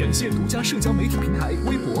感谢独家社交媒体平台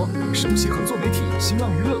微博，首席合作媒体新浪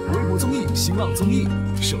娱乐微博综艺、新浪综艺，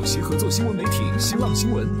首席合作新闻媒体新浪新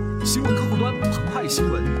闻，新闻客户端澎湃新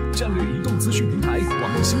闻，战略移动资讯平台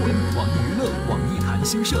网易新闻、网易娱乐、网易谈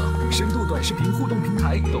新社，深度短视频互动平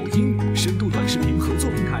台抖音，深度短视频合作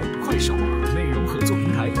平台快手，内容合作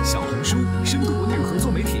平台小红书，深度文旅合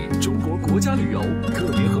作媒体中国国家旅游，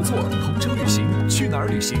个别合作同程旅行、去哪儿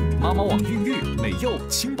旅行、妈妈网孕育、美柚、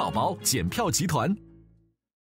亲宝宝检票集团。